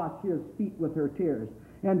woman wash his feet with her tears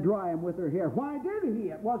and dry them with her hair? Why did he?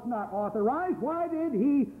 It was not authorized. Why did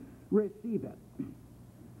he receive it?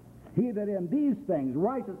 He that in these things,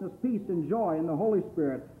 righteousness, peace, and joy in the Holy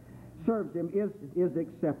Spirit, serves Him is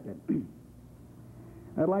accepted.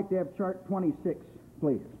 I'd like to have chart 26,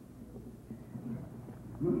 please.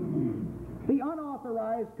 The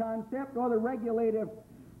unauthorized concept, or the regulative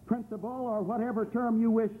principle, or whatever term you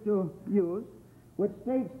wish to use, which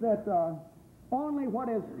states that only what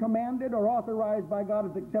is commanded or authorized by God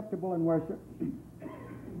is acceptable in worship.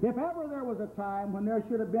 If ever there was a time when there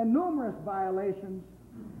should have been numerous violations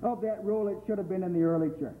of that rule, it should have been in the early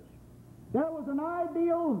church. There was an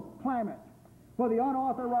ideal climate for the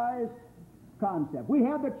unauthorized concept. We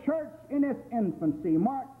had the church in its infancy,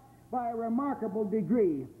 marked by a remarkable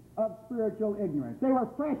degree of spiritual ignorance. They were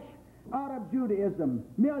fresh out of Judaism,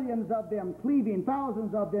 millions of them cleaving,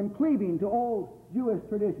 thousands of them cleaving to old Jewish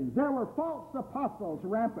traditions. There were false apostles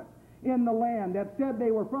rampant in the land that said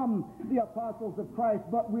they were from the apostles of Christ,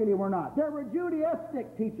 but really were not. There were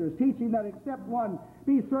Judaistic teachers teaching that except one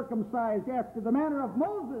be circumcised after the manner of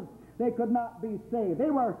Moses, they could not be saved. They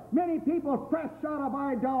were many people fresh out of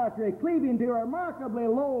idolatry, cleaving to remarkably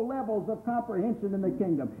low levels of comprehension in the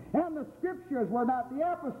kingdom. And the Scriptures were not, the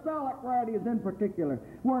apostolic writings in particular,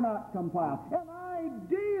 were not compiled. An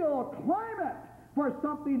ideal climate for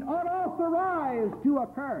something unauthorized to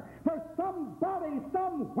occur, for somebody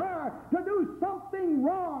somewhere to do something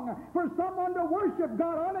wrong, for someone to worship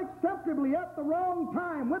God unacceptably at the wrong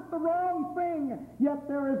time with the wrong thing, yet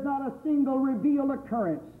there is not a single revealed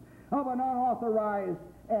occurrence of an unauthorized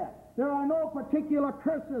act. There are no particular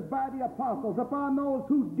curses by the apostles upon those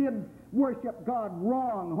who did worship God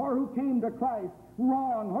wrong, or who came to Christ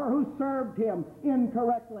wrong, or who served Him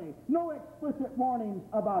incorrectly. No explicit warnings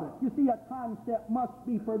about it. You see, a concept must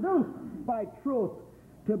be produced by truth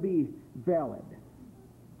to be valid.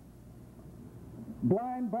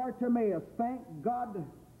 Blind Bartimaeus, thank God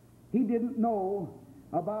he didn't know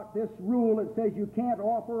about this rule that says you can't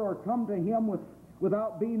offer or come to Him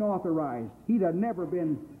without being authorized. He'd have never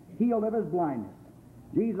been healed of his blindness.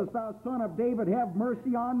 Jesus, thou Son of David, have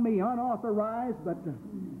mercy on me, unauthorized,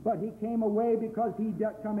 but he came away because he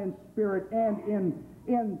did come in spirit and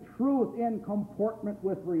in truth, in comportment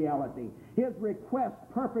with reality. His request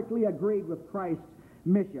perfectly agreed with Christ's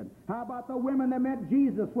mission. How about the women that met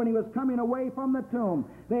Jesus when he was coming away from the tomb?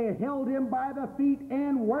 They held him by the feet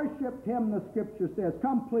and worshiped him, the Scripture says,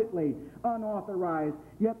 completely unauthorized.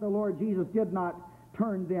 Yet the Lord Jesus did not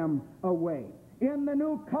turn them away. In the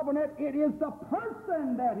new covenant, it is the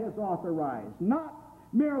person that is authorized, not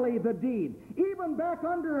merely the deed. Even back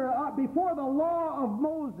before the law of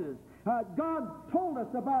Moses, God told us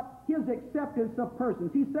about His acceptance of persons.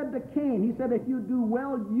 He said to Cain, He said, if you do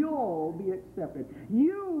well, you'll be accepted.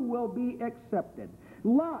 You will be accepted.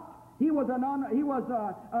 Lot, he was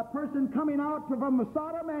a person coming out from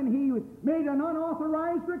Sodom, and he made an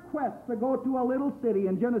unauthorized request to go to a little city.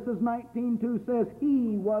 And Genesis 19:2 says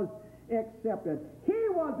he was accepted. He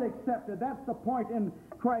was accepted. That's the point in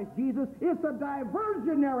Christ Jesus. It's a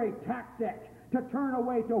diversionary tactic to turn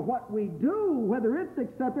away to what we do. Whether it's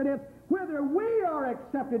accepted, it's whether we are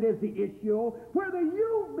accepted is the issue. Whether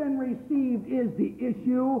you've been received is the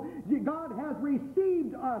issue. God has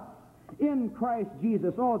received us in Christ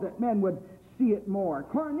Jesus. Oh, that men would see it more.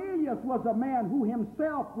 Cornelius was a man who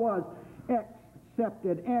himself was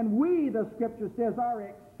accepted, and we, the Scripture says, are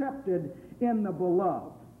accepted in the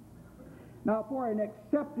beloved. Now, for an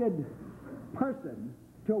accepted person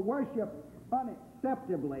to worship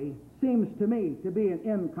unacceptably seems to me to be an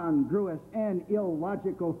incongruous and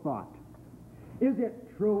illogical thought. Is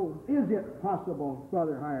it true? Is it possible,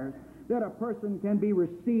 Brother Hires, that a person can be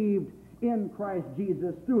received in Christ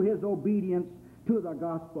Jesus through his obedience to the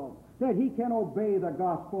gospel, that he can obey the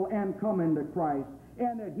gospel and come into Christ,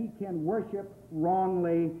 and that he can worship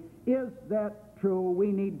wrongly? Is that true?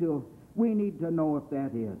 We need to know if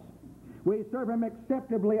that is. We serve Him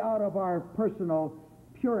acceptably out of our personal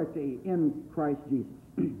purity in Christ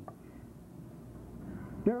Jesus.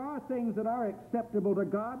 There are things that are acceptable to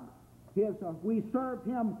God. We serve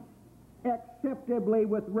Him acceptably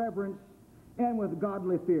with reverence and with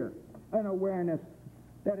godly fear, an awareness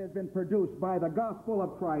that has been produced by the gospel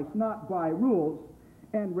of Christ, not by rules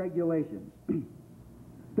and regulations.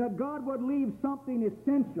 That God would leave something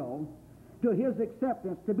essential to His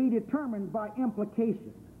acceptance to be determined by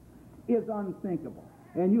implication is unthinkable.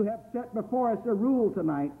 And you have set before us a rule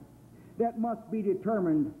tonight that must be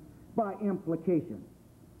determined by implication.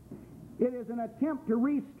 It is an attempt to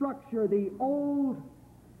restructure the old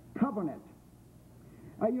covenant.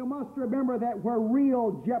 You must remember that where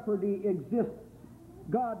real jeopardy exists,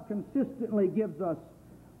 God consistently gives us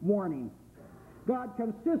warning. God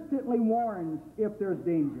consistently warns if there's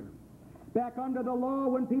danger. Back under the law,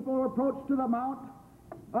 when people were approached to the Mount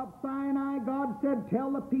of Sinai, God said,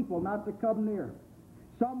 tell the people not to come near.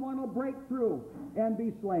 Someone will break through and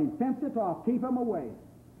be slain. Fence it off. Keep them away.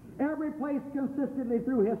 Every place consistently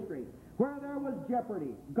through history where there was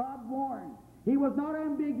jeopardy, God warned. He was not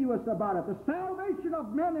ambiguous about it. The salvation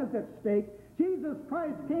of men is at stake. Jesus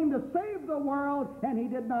Christ came to save the world, and He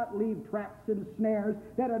did not leave traps and snares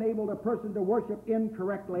that enabled a person to worship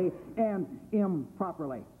incorrectly and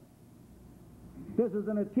improperly. This is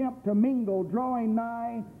an attempt to mingle drawing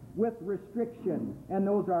nigh with restriction, and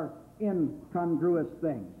those are incongruous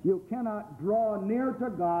things. You cannot draw near to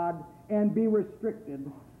God and be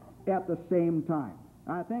restricted at the same time.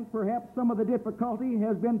 I think perhaps some of the difficulty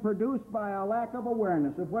has been produced by a lack of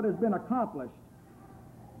awareness of what has been accomplished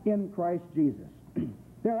in Christ Jesus.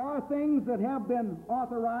 There are things that have been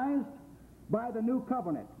authorized by the new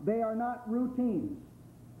covenant. They are not routines.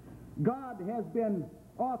 God has been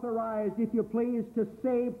authorized, if you please, to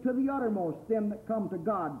save to the uttermost them that come to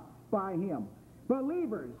God by Him.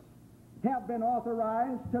 Believers have been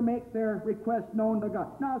authorized to make their request known to God.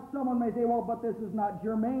 Now, someone may say, well, but this is not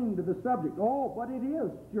germane to the subject. Oh, but it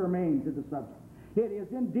is germane to the subject. It is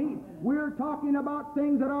indeed. We're talking about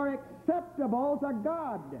things that are acceptable to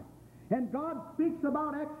God. And God speaks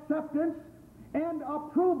about acceptance and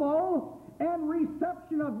approval and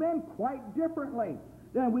reception of men quite differently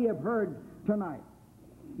than we have heard tonight.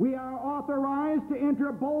 We are authorized to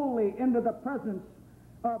enter boldly into the presence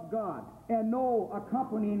of God, and no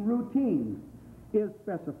accompanying routine is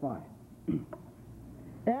specified.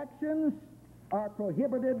 Actions are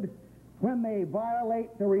prohibited when they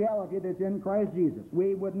violate the reality that's in Christ Jesus.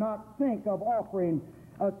 We would not think of offering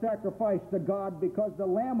a sacrifice to God because the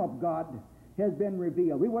Lamb of God has been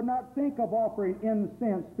revealed. We would not think of offering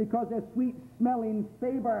incense because a sweet-smelling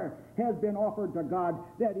savor has been offered to God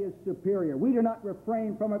that is superior. We do not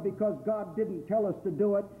refrain from it because God didn't tell us to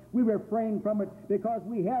do it. We refrain from it because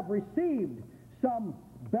we have received some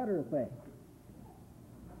better thing.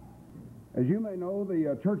 As you may know,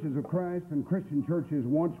 the churches of Christ and Christian churches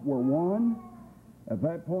once were one. At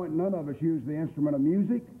that point, none of us used the instrument of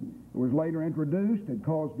music. It was later introduced. It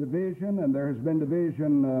caused division, and there has been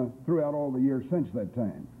division throughout all the years since that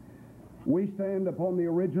time. We stand upon the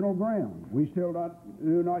original ground. We still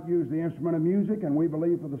do not use the instrument of music, and we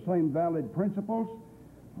believe for the same valid principles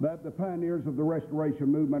that the pioneers of the Restoration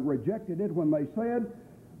movement rejected it when they said,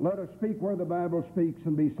 let us speak where the Bible speaks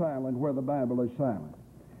and be silent where the Bible is silent.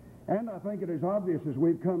 And I think it is obvious as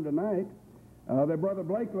we've come tonight that Brother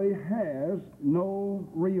Blakely has no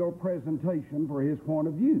real presentation for his point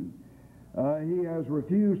of view. He has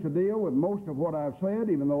refused to deal with most of what I've said,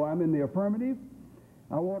 even though I'm in the affirmative.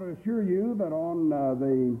 I want to assure you that on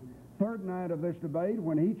the third night of this debate,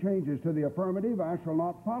 when he changes to the affirmative, I shall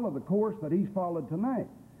not follow the course that he's followed tonight.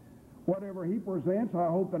 Whatever he presents, I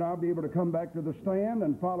hope that I'll be able to come back to the stand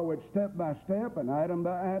and follow it step by step and item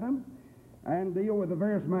by item, and deal with the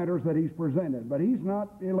various matters that he's presented. But he's not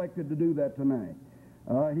elected to do that tonight.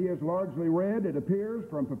 He has largely read, it appears,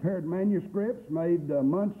 from prepared manuscripts made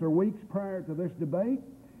months or weeks prior to this debate.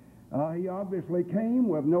 He obviously came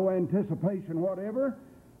with no anticipation whatever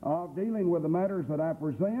of dealing with the matters that I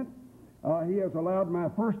present. He has allowed my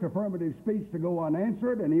first affirmative speech to go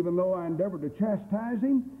unanswered, and even though I endeavored to chastise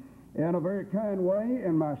him in a very kind way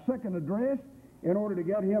in my second address, in order to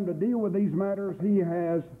get him to deal with these matters, he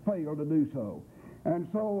has failed to do so. And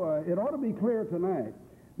so it ought to be clear tonight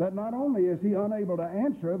that not only is he unable to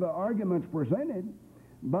answer the arguments presented,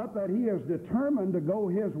 but that he is determined to go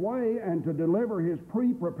his way and to deliver his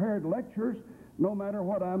pre-prepared lectures, no matter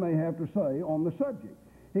what I may have to say on the subject.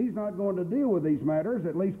 He's not going to deal with these matters,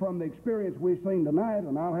 at least from the experience we've seen tonight,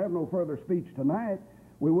 and I'll have no further speech tonight.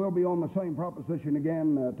 We will be on the same proposition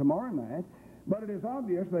again tomorrow night. But it is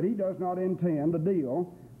obvious that he does not intend to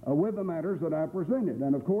deal with the matters that I presented.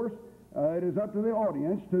 And, of course, it is up to the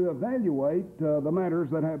audience to evaluate the matters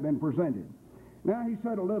that have been presented. Now, he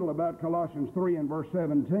said a little about Colossians 3 and verse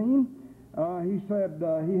 17. He said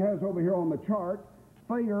he has over here on the chart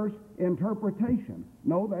Thayer's interpretation.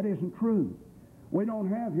 No, that isn't true. We don't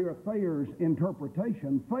have here Thayer's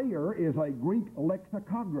interpretation. Thayer is a Greek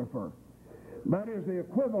lexicographer. That is the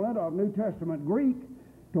equivalent of New Testament Greek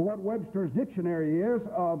to what Webster's dictionary is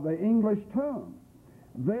of the English tongue.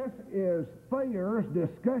 This is Thayer's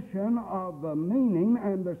discussion of the meaning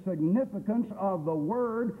and the significance of the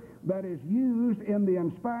word that is used in the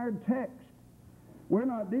inspired text. We're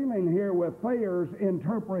not dealing here with Thayer's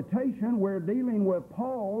interpretation. We're dealing with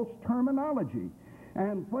Paul's terminology.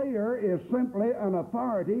 And Thayer is simply an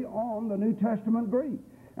authority on the New Testament Greek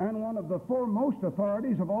and one of the foremost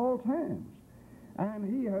authorities of all times. And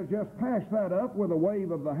he has just passed that up with a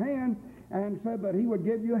wave of the hand and said that he would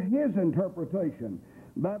give you his interpretation,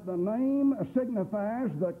 that the name signifies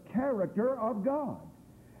the character of God.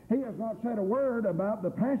 He has not said a word about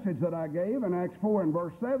the passage that I gave in Acts 4 and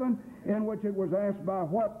verse 7, in which it was asked, by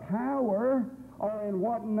what power or in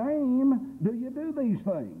what name do you do these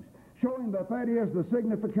things? Showing that that is the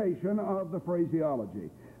signification of the phraseology.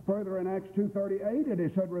 Further in Acts 2:38, it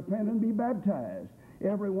is said, repent and be baptized,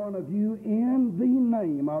 every one of you, in the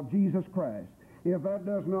name of Jesus Christ. If that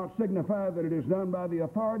does not signify that it is done by the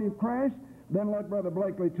authority of Christ, then let Brother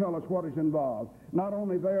Blakely tell us what is involved, not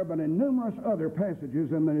only there, but in numerous other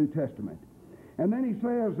passages in the New Testament. And then he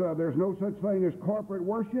says there's no such thing as corporate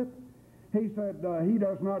worship. He said he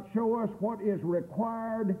does not show us what is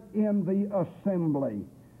required in the assembly.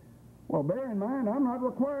 Well, bear in mind, I'm not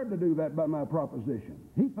required to do that by my proposition.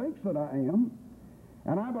 He thinks that I am.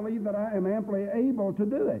 And I believe that I am amply able to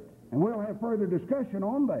do it. And we'll have further discussion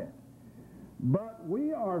on that. But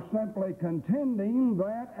we are simply contending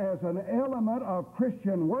that as an element of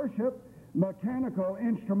Christian worship, mechanical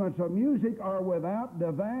instruments of music are without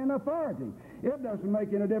divine authority. It doesn't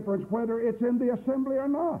make any difference whether it's in the assembly or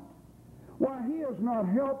not. Why, he is not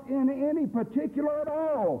helped in any particular at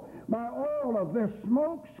all by all of this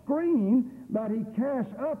smoke screen that he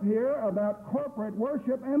casts up here about corporate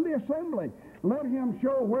worship and the assembly. Let him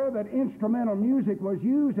show where that instrumental music was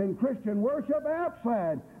used in Christian worship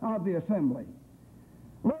outside of the assembly.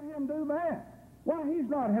 Let him do that. Why, he's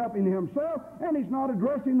not helping himself, and he's not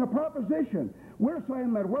addressing the proposition. We're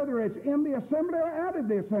saying that whether it's in the assembly or out of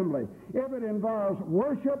the assembly, if it involves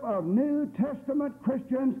worship of New Testament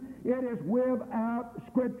Christians, it is without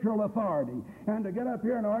scriptural authority. And to get up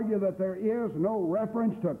here and argue that there is no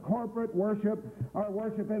reference to corporate worship or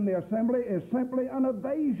worship in the assembly is simply an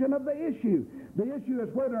evasion of the issue. The issue is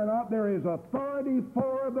whether or not there is authority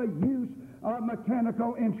for the use of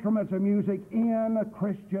mechanical instruments of music in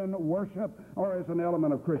Christian worship or as an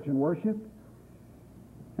element of Christian worship.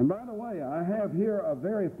 And by the way, I have here a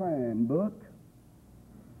very fine book,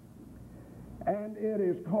 and it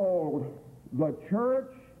is called The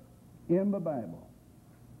Church in the Bible,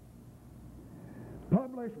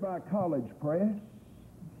 published by College Press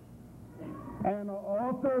and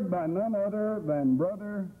authored by none other than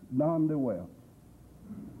Brother Don DeWelt.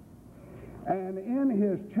 And in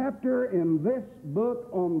his chapter in this book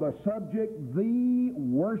on the subject, The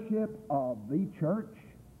Worship of the Church,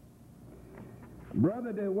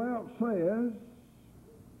 Brother DeWelt says,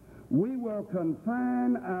 we will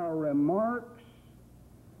confine our remarks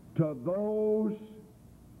to those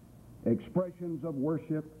expressions of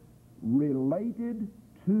worship related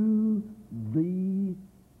to the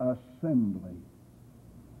assembly.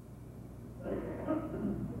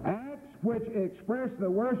 Acts which express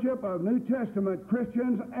the worship of New Testament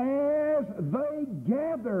Christians as they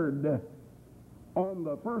gathered on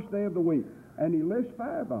the first day of the week. And he lists 5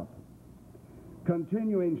 of them.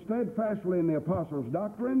 Continuing steadfastly in the apostles'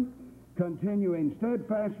 doctrine, continuing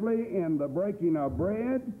steadfastly in the breaking of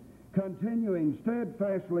bread, continuing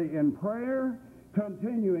steadfastly in prayer,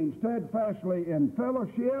 continuing steadfastly in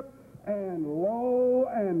fellowship, and lo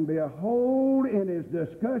and behold, in his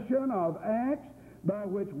discussion of Acts, by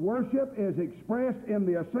which worship is expressed in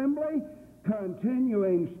the assembly,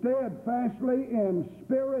 continuing steadfastly in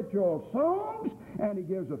spiritual songs, and he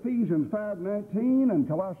gives Ephesians 5:19 and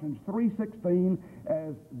Colossians 3:16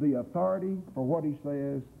 as the authority for what he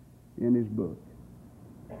says in his book.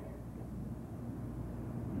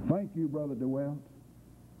 Thank you, Brother DeWelt.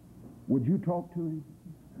 Would you talk to him?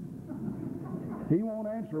 He won't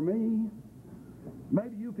answer me.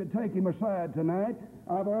 Maybe you could take him aside tonight.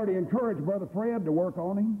 I've already encouraged Brother Fred to work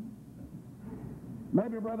on him.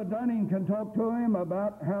 Maybe Brother Dunning can talk to him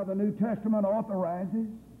about how the New Testament authorizes.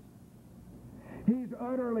 He's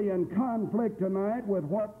utterly in conflict tonight with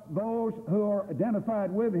what those who are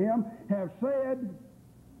identified with him have said.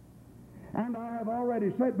 And I have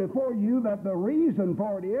already said before you that the reason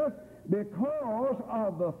for it is because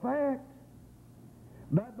of the fact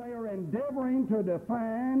that they are endeavoring to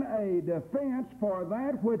define a defense for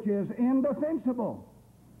that which is indefensible.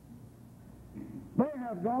 They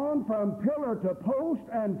have gone from pillar to post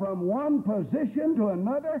and from one position to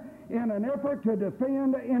another in an effort to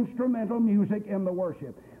defend instrumental music in the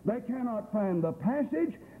worship. They cannot find the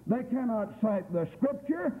passage. They cannot cite the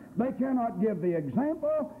scripture. They cannot give the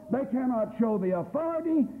example. They cannot show the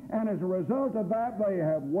authority. And as a result of that, they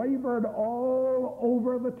have wavered all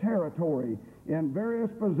over the territory in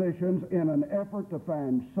various positions in an effort to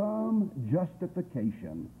find some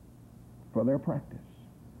justification for their practice.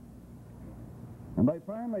 And they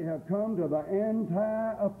finally have come to the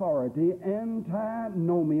anti-authority,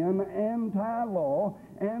 anti-nomian, anti-law,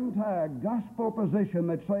 anti-gospel position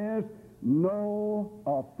that says no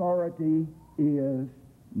authority is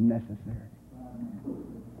necessary.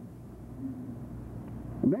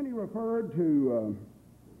 And then he referred to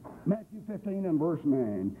Matthew 15 and verse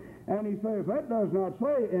 9. And he says, that does not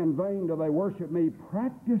say, in vain do they worship me,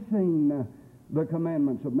 practicing the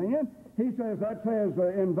commandments of men. He says, that says,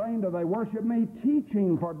 in vain do they worship me,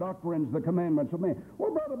 teaching for doctrines the commandments of men.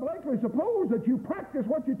 Well, Brother Blakely, suppose that you practice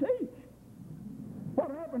what you teach.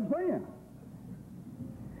 What happens then?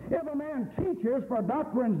 If a man teaches for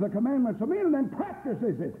doctrines the commandments of men and then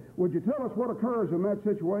practices it, would you tell us what occurs in that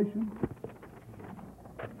situation?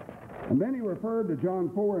 And then he referred to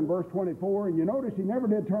John 4 and verse 24, and you notice he never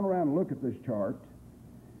did turn around and look at this chart.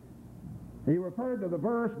 He referred to the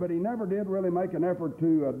verse, but he never did really make an effort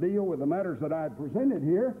to deal with the matters that I had presented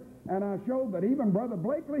here. And I showed that even Brother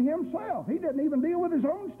Blakely himself, he didn't even deal with his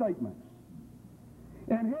own statements.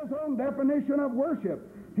 In his own definition of worship,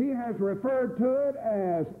 he has referred to it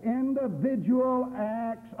as individual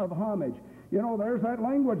acts of homage. You know, there's that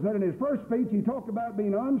language that in his first speech he talked about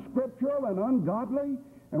being unscriptural and ungodly.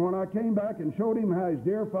 And when I came back and showed him how his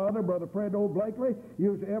dear father, Brother Fred O.Blakely,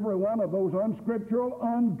 used every one of those unscriptural,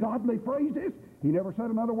 ungodly phrases, he never said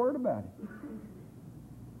another word about it.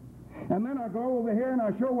 And then I go over here and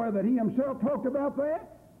I show where that he himself talked about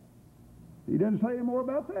that. He didn't say any more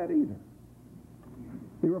about that either.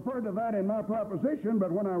 He referred to that in my proposition,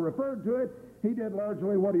 but when I referred to it, he did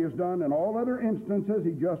largely what he has done in all other instances.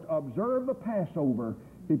 He just observed the Passover.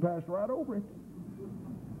 He passed right over it.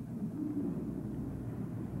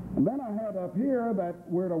 And then I had up here that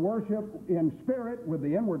we're to worship in spirit with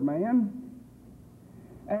the inward man,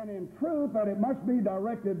 and in truth that it must be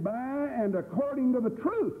directed by and according to the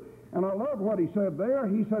truth. And I love what he said there.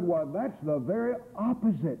 He said, well, that's the very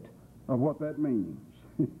opposite of what that means.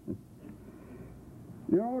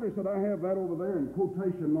 You notice that I have that over there in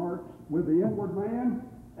quotation marks with the inward man,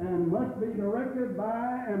 and must be directed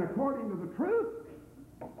by and according to the truth.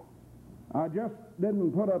 I just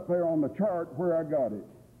didn't put up there on the chart where I got it.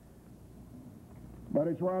 But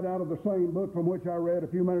it's right out of the same book from which I read a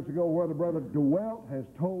few minutes ago, where the brother DeWelt has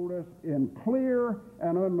told us in clear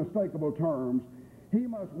and unmistakable terms, he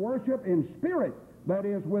must worship in spirit, that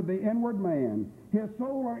is, with the inward man. His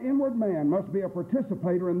soul or inward man must be a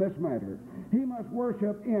participator in this matter. He must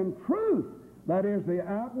worship in truth, that is, the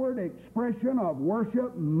outward expression of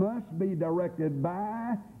worship must be directed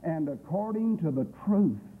by and according to the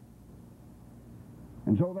truth.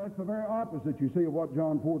 And so that's the very opposite, you see, of what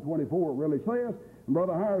John 4:24 really says. And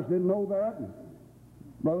Brother Hires didn't know that, and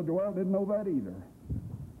Brother DeWell didn't know that either.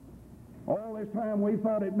 All this time we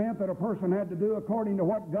thought it meant that a person had to do according to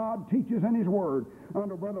what God teaches in His Word.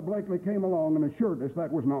 Until Brother Blakely came along and assured us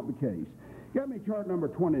that was not the case. Get me chart number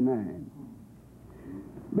 29.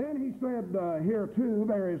 Then he said here too,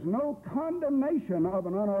 there is no condemnation of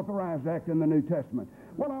an unauthorized act in the New Testament.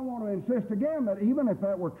 Well, I want to insist again that even if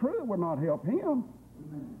that were true, it would not help him.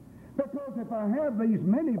 Because if I have these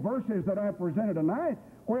many verses that I presented tonight,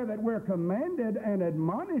 where that we're commanded and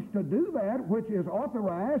admonished to do that which is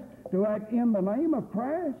authorized, to act in the name of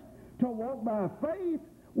Christ, to walk by faith.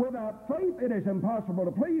 Without faith it is impossible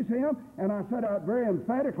to please Him. And I said out very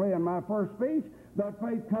emphatically in my first speech that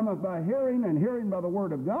faith cometh by hearing, and hearing by the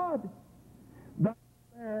Word of God. That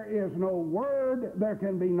there is no Word, there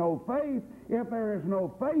can be no faith. If there is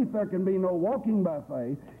no faith, there can be no walking by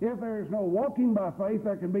faith. If there is no walking by faith,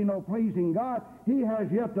 there can be no pleasing God. He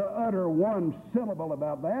has yet to utter one syllable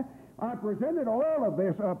about that. I presented all of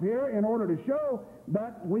this up here in order to show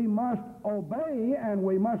that we must obey and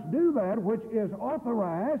we must do that which is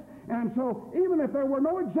authorized. And so even if there were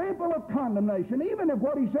no example of condemnation, even if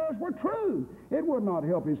what he says were true, it would not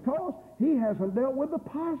help his cause. He hasn't dealt with the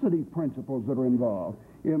positive principles that are involved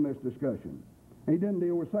in this discussion. He didn't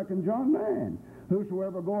deal with 2 John 9.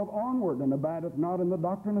 Whosoever goeth onward and abideth not in the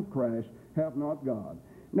doctrine of Christ hath not God.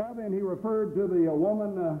 Now then, he referred to the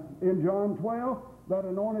woman in John 12 that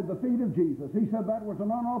anointed the feet of Jesus. He said that was an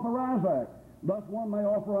unauthorized act. Thus one may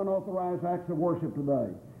offer unauthorized acts of worship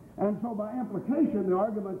today. And so by implication, the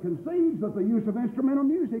argument concedes that the use of instrumental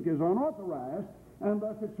music is unauthorized, and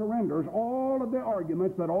thus it surrenders all of the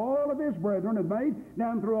arguments that all of his brethren have made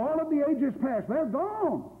down through all of the ages past. They're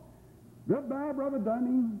gone. Goodbye, Brother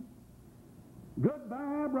Dunning.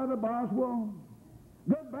 Goodbye, Brother Boswell.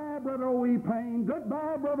 Goodbye, Brother O.E. Payne.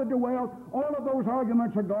 Goodbye, Brother DeWell. All of those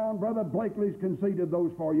arguments are gone. Brother Blakely's conceded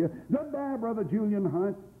those for you. Goodbye, Brother Julian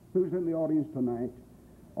Hunt, who's in the audience tonight.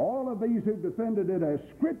 All of these who defended it as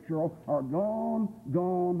scriptural are gone,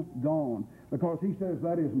 gone, gone, because he says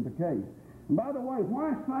that isn't the case. And by the way,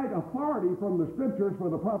 why cite authority from the Scriptures for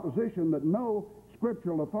the proposition that no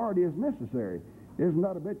scriptural authority is necessary? Isn't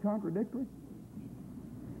that a bit contradictory?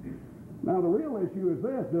 Now, the real issue is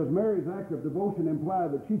this. Does Mary's act of devotion imply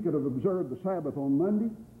that she could have observed the Sabbath on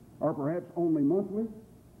Monday, or perhaps only monthly?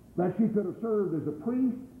 That she could have served as a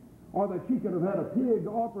priest, or that she could have had a pig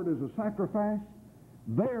offered as a sacrifice?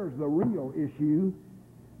 There's the real issue.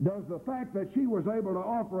 Does the fact that she was able to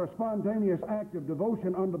offer a spontaneous act of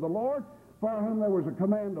devotion unto the Lord, for whom there was a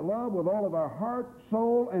command to love with all of our heart,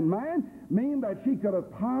 soul, and mind, mean that she could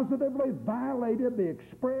have positively violated the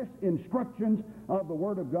express instructions of the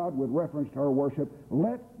Word of God with reference to her worship?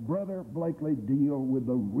 Let Brother Blakely deal with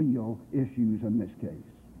the real issues in this case.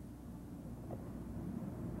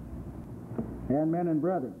 And men and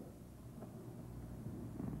brethren,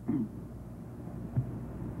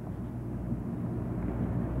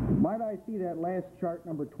 might I see that last chart,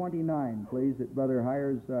 number 29, please, that Brother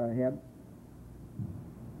Hires had?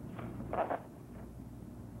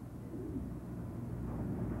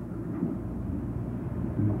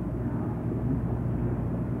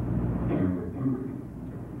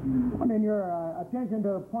 turning your attention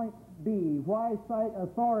to point B, why cite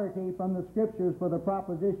authority from the Scriptures for the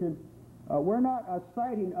proposition? We're not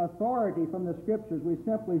citing authority from the Scriptures. We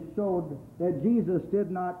simply showed that Jesus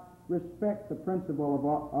did not respect the principle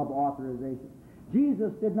of authorization.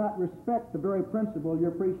 Jesus did not respect the very principle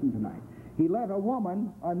you're preaching tonight. He let a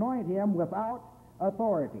woman anoint him without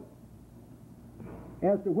authority.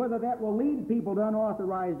 As to whether that will lead people to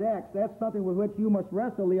unauthorized acts, that's something with which you must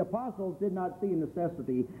wrestle. The apostles did not see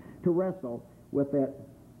necessity to wrestle with that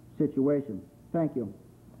situation. Thank you.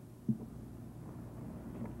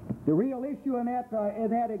 The real issue in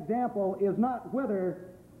that example is not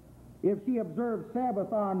whether, if she observed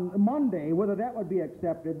Sabbath on Monday, whether that would be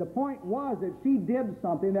accepted. The point was that she did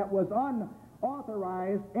something that was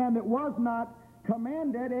unauthorized and it was not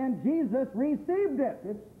commanded, and Jesus received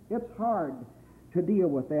it. It's hard to deal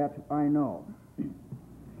with that, I know.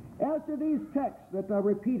 As to these texts that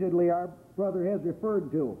repeatedly our brother has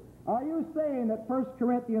referred to, are you saying that 1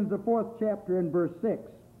 Corinthians, the 4th chapter and verse 6,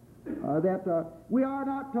 that we are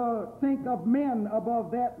not to think of men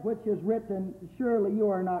above that which is written? Surely you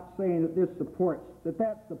are not saying that this supports, that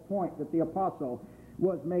that's the point that the apostle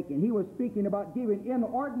was making. He was speaking about giving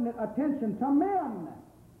inordinate attention to men,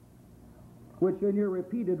 which in your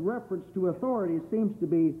repeated reference to authority seems to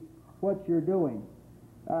be what you're doing.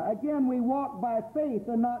 Again, we walk by faith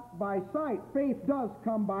and not by sight. Faith does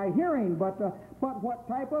come by hearing, but what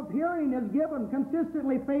type of hearing is given?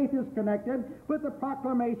 Consistently, faith is connected with the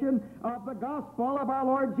proclamation of the gospel of our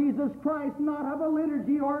Lord Jesus Christ, not of a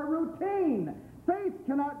liturgy or a routine. Faith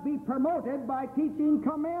cannot be promoted by teaching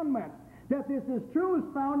commandments. That this is true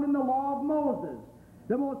is found in the law of Moses,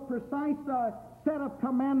 the most precise set of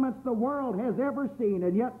commandments the world has ever seen,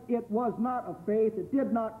 and yet it was not of faith. It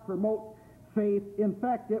did not promote faith. In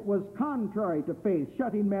fact, it was contrary to faith,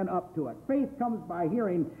 shutting men up to it. Faith comes by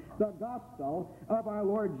hearing the gospel of our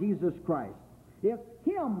Lord Jesus Christ. It's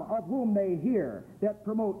him of whom they hear that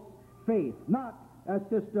promotes faith, not a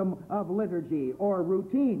system of liturgy or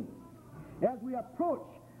routine. As we approach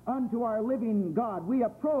unto our living God, we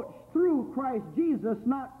approach through Christ Jesus,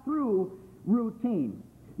 not through routine.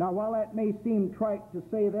 Now, while that may seem trite to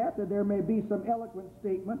say that there may be some eloquent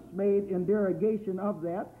statements made in derogation of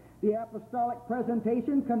that, the apostolic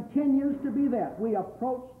presentation continues to be that. We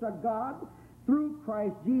approach to God through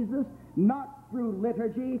Christ Jesus, not through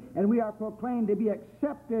liturgy, and we are proclaimed to be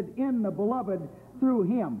accepted in the beloved through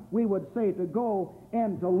him. We would say to go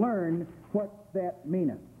and to learn what that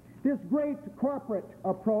meaneth. This great corporate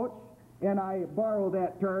approach, and I borrow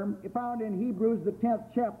that term, found in Hebrews, the 10th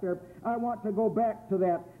chapter. I want to go back to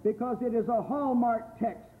that because it is a hallmark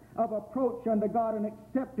text of approach unto God and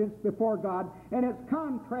acceptance before God, and it's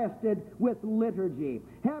contrasted with liturgy.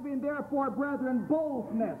 Having therefore, brethren,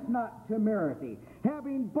 boldness, not temerity.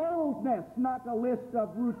 Having boldness, not a list of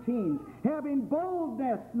routines. Having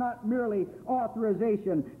boldness, not merely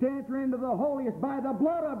authorization, to enter into the holiest by the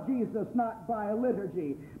blood of Jesus, not by a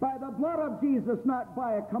liturgy. By the blood of Jesus, not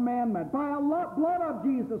by a commandment. By a blood of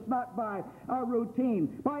Jesus, not by a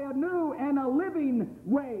routine. By a new and a living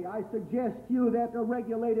way. I suggest to you that a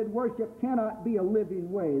regulated worship cannot be a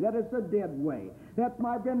living way. That is a dead way. That's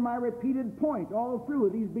been my repeated point all through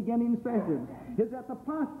these beginning sessions, is that the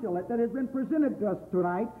postulate that has been presented to us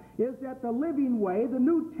tonight is that the living way, the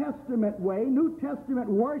New Testament way, New Testament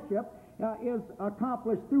worship is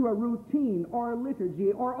accomplished through a routine or a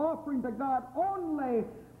liturgy or offering to God only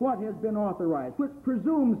what has been authorized, which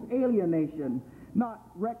presumes alienation, not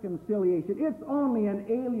reconciliation. It's only an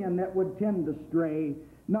alien that would tend to stray,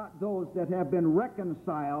 not those that have been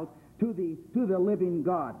reconciled to the living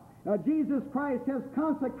God. Jesus Christ has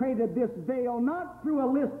consecrated this veil not through a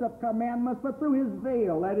list of commandments, but through his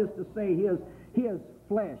veil, that is to say, his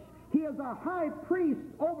flesh. He is a high priest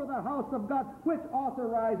over the house of God, which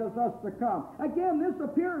authorizes us to come. Again, this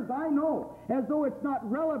appears, I know, as though it's not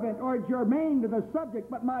relevant or germane to the subject,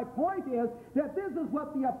 but my point is that this is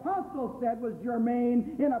what the apostles said was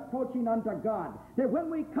germane in approaching unto God. That when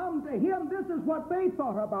we come to him, this is what they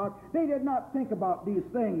thought about. They did not think about these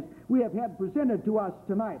things we have had presented to us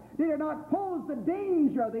tonight. They did not pose the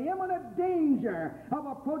danger, the imminent danger of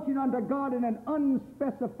approaching unto God in an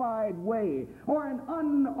unspecified way or an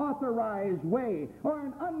unauthorized way or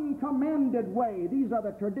an uncommanded way. These are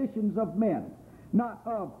the traditions of men, not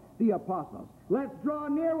of the apostles. Let's draw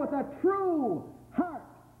near with a true heart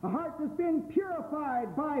A heart that's been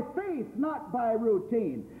purified by faith, not by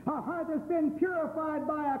routine. A heart that's been purified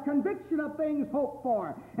by a conviction of things hoped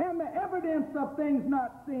for and the evidence of things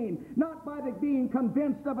not seen, not by the being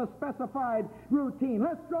convinced of a specified routine.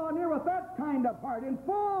 Let's draw near with that kind of heart in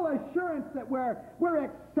full assurance that we're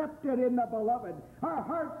accepted in the Beloved. Our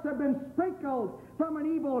hearts have been sprinkled from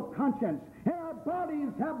an evil conscience, and our bodies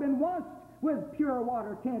have been washed with pure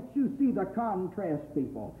water. Can't you see the contrast,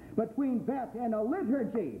 people, between that and a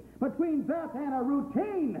liturgy, between that and a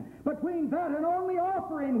routine, between that and only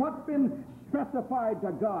offering what's been specified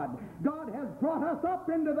to God? God has brought us up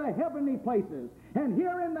into the heavenly places, and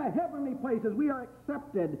here in the heavenly places we are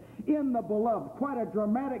accepted in the Beloved. Quite a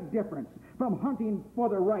dramatic difference from hunting for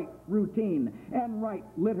the right routine and right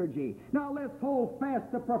liturgy. Now let's hold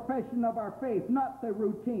fast the profession of our faith, not the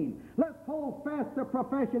routine. Let's hold fast the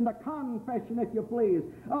profession, the confession, if you please,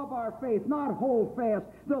 of our faith, not hold fast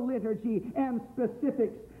the liturgy and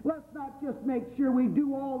specifics. Let's not just make sure we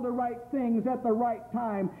do all the right things at the right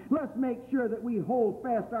time. Let's make sure that we hold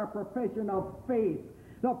fast our profession of faith,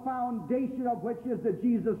 the foundation of which is that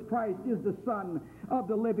Jesus Christ is the Son of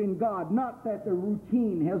the living God, not that the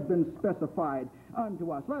routine has been specified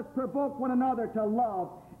unto us. Let's provoke one another to love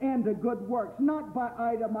and to good works, not by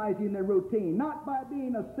itemizing the routine, not by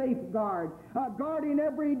being a safeguard, guarding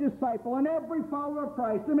every disciple and every follower of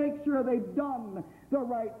Christ to make sure they've done the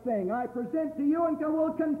right thing. I present to you and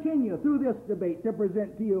will continue through this debate to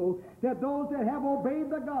present to you that those that have obeyed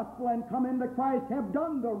the gospel and come into Christ have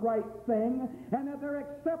done the right thing, and that they're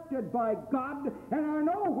accepted by God and are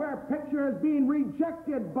nowhere pictured as being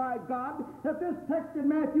rejected by God. That this text in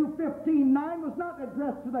Matthew 15:9 was not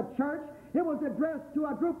addressed to the church. It was addressed to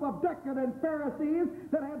a group of decadent Pharisees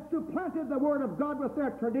that had supplanted the Word of God with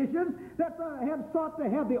their traditions, that have sought to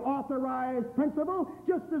have the authorized principle,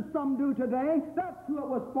 just as some do today. That's who it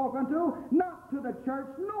was spoken to, not to the church.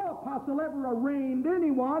 No apostle ever arraigned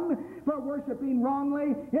anyone for worshiping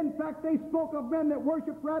wrongly. In fact, they spoke of men that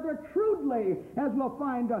worship rather shrewdly, as we'll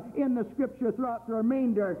find in the Scripture throughout the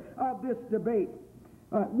remainder of this debate.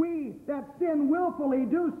 We that sin willfully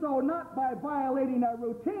do so not by violating a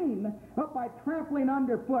routine, but by trampling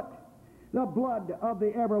underfoot the blood of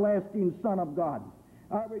the everlasting Son of God.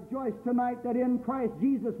 I rejoice tonight that in Christ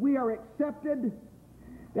Jesus we are accepted,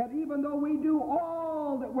 that even though we do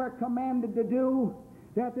all that we're commanded to do,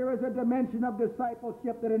 that there is a dimension of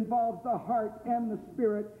discipleship that involves the heart and the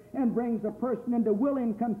spirit and brings a person into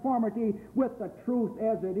willing conformity with the truth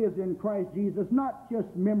as it is in Christ Jesus, not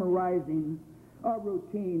just memorizing a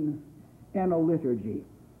routine and a liturgy.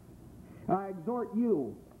 I exhort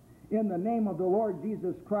you in the name of the Lord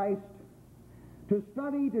Jesus Christ to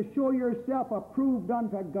study to show yourself approved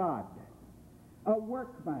unto God, a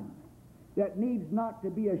workman that needs not to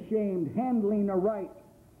be ashamed, handling aright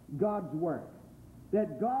God's Word,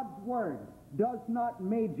 that God's Word does not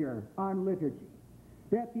major on liturgy,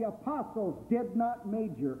 that the apostles did not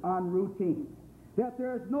major on routine, that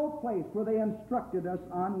there is no place where they instructed us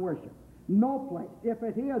on worship. No place. If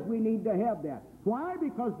it is, we need to have that. Why?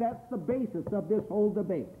 Because that's the basis of this whole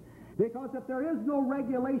debate. Because if there is no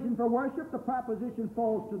regulation for worship, the proposition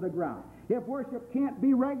falls to the ground. If worship can't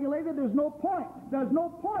be regulated, there's no point. There's no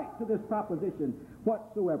point to this proposition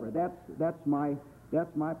whatsoever. That's my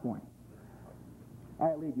point.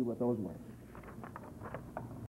 I leave you with those words.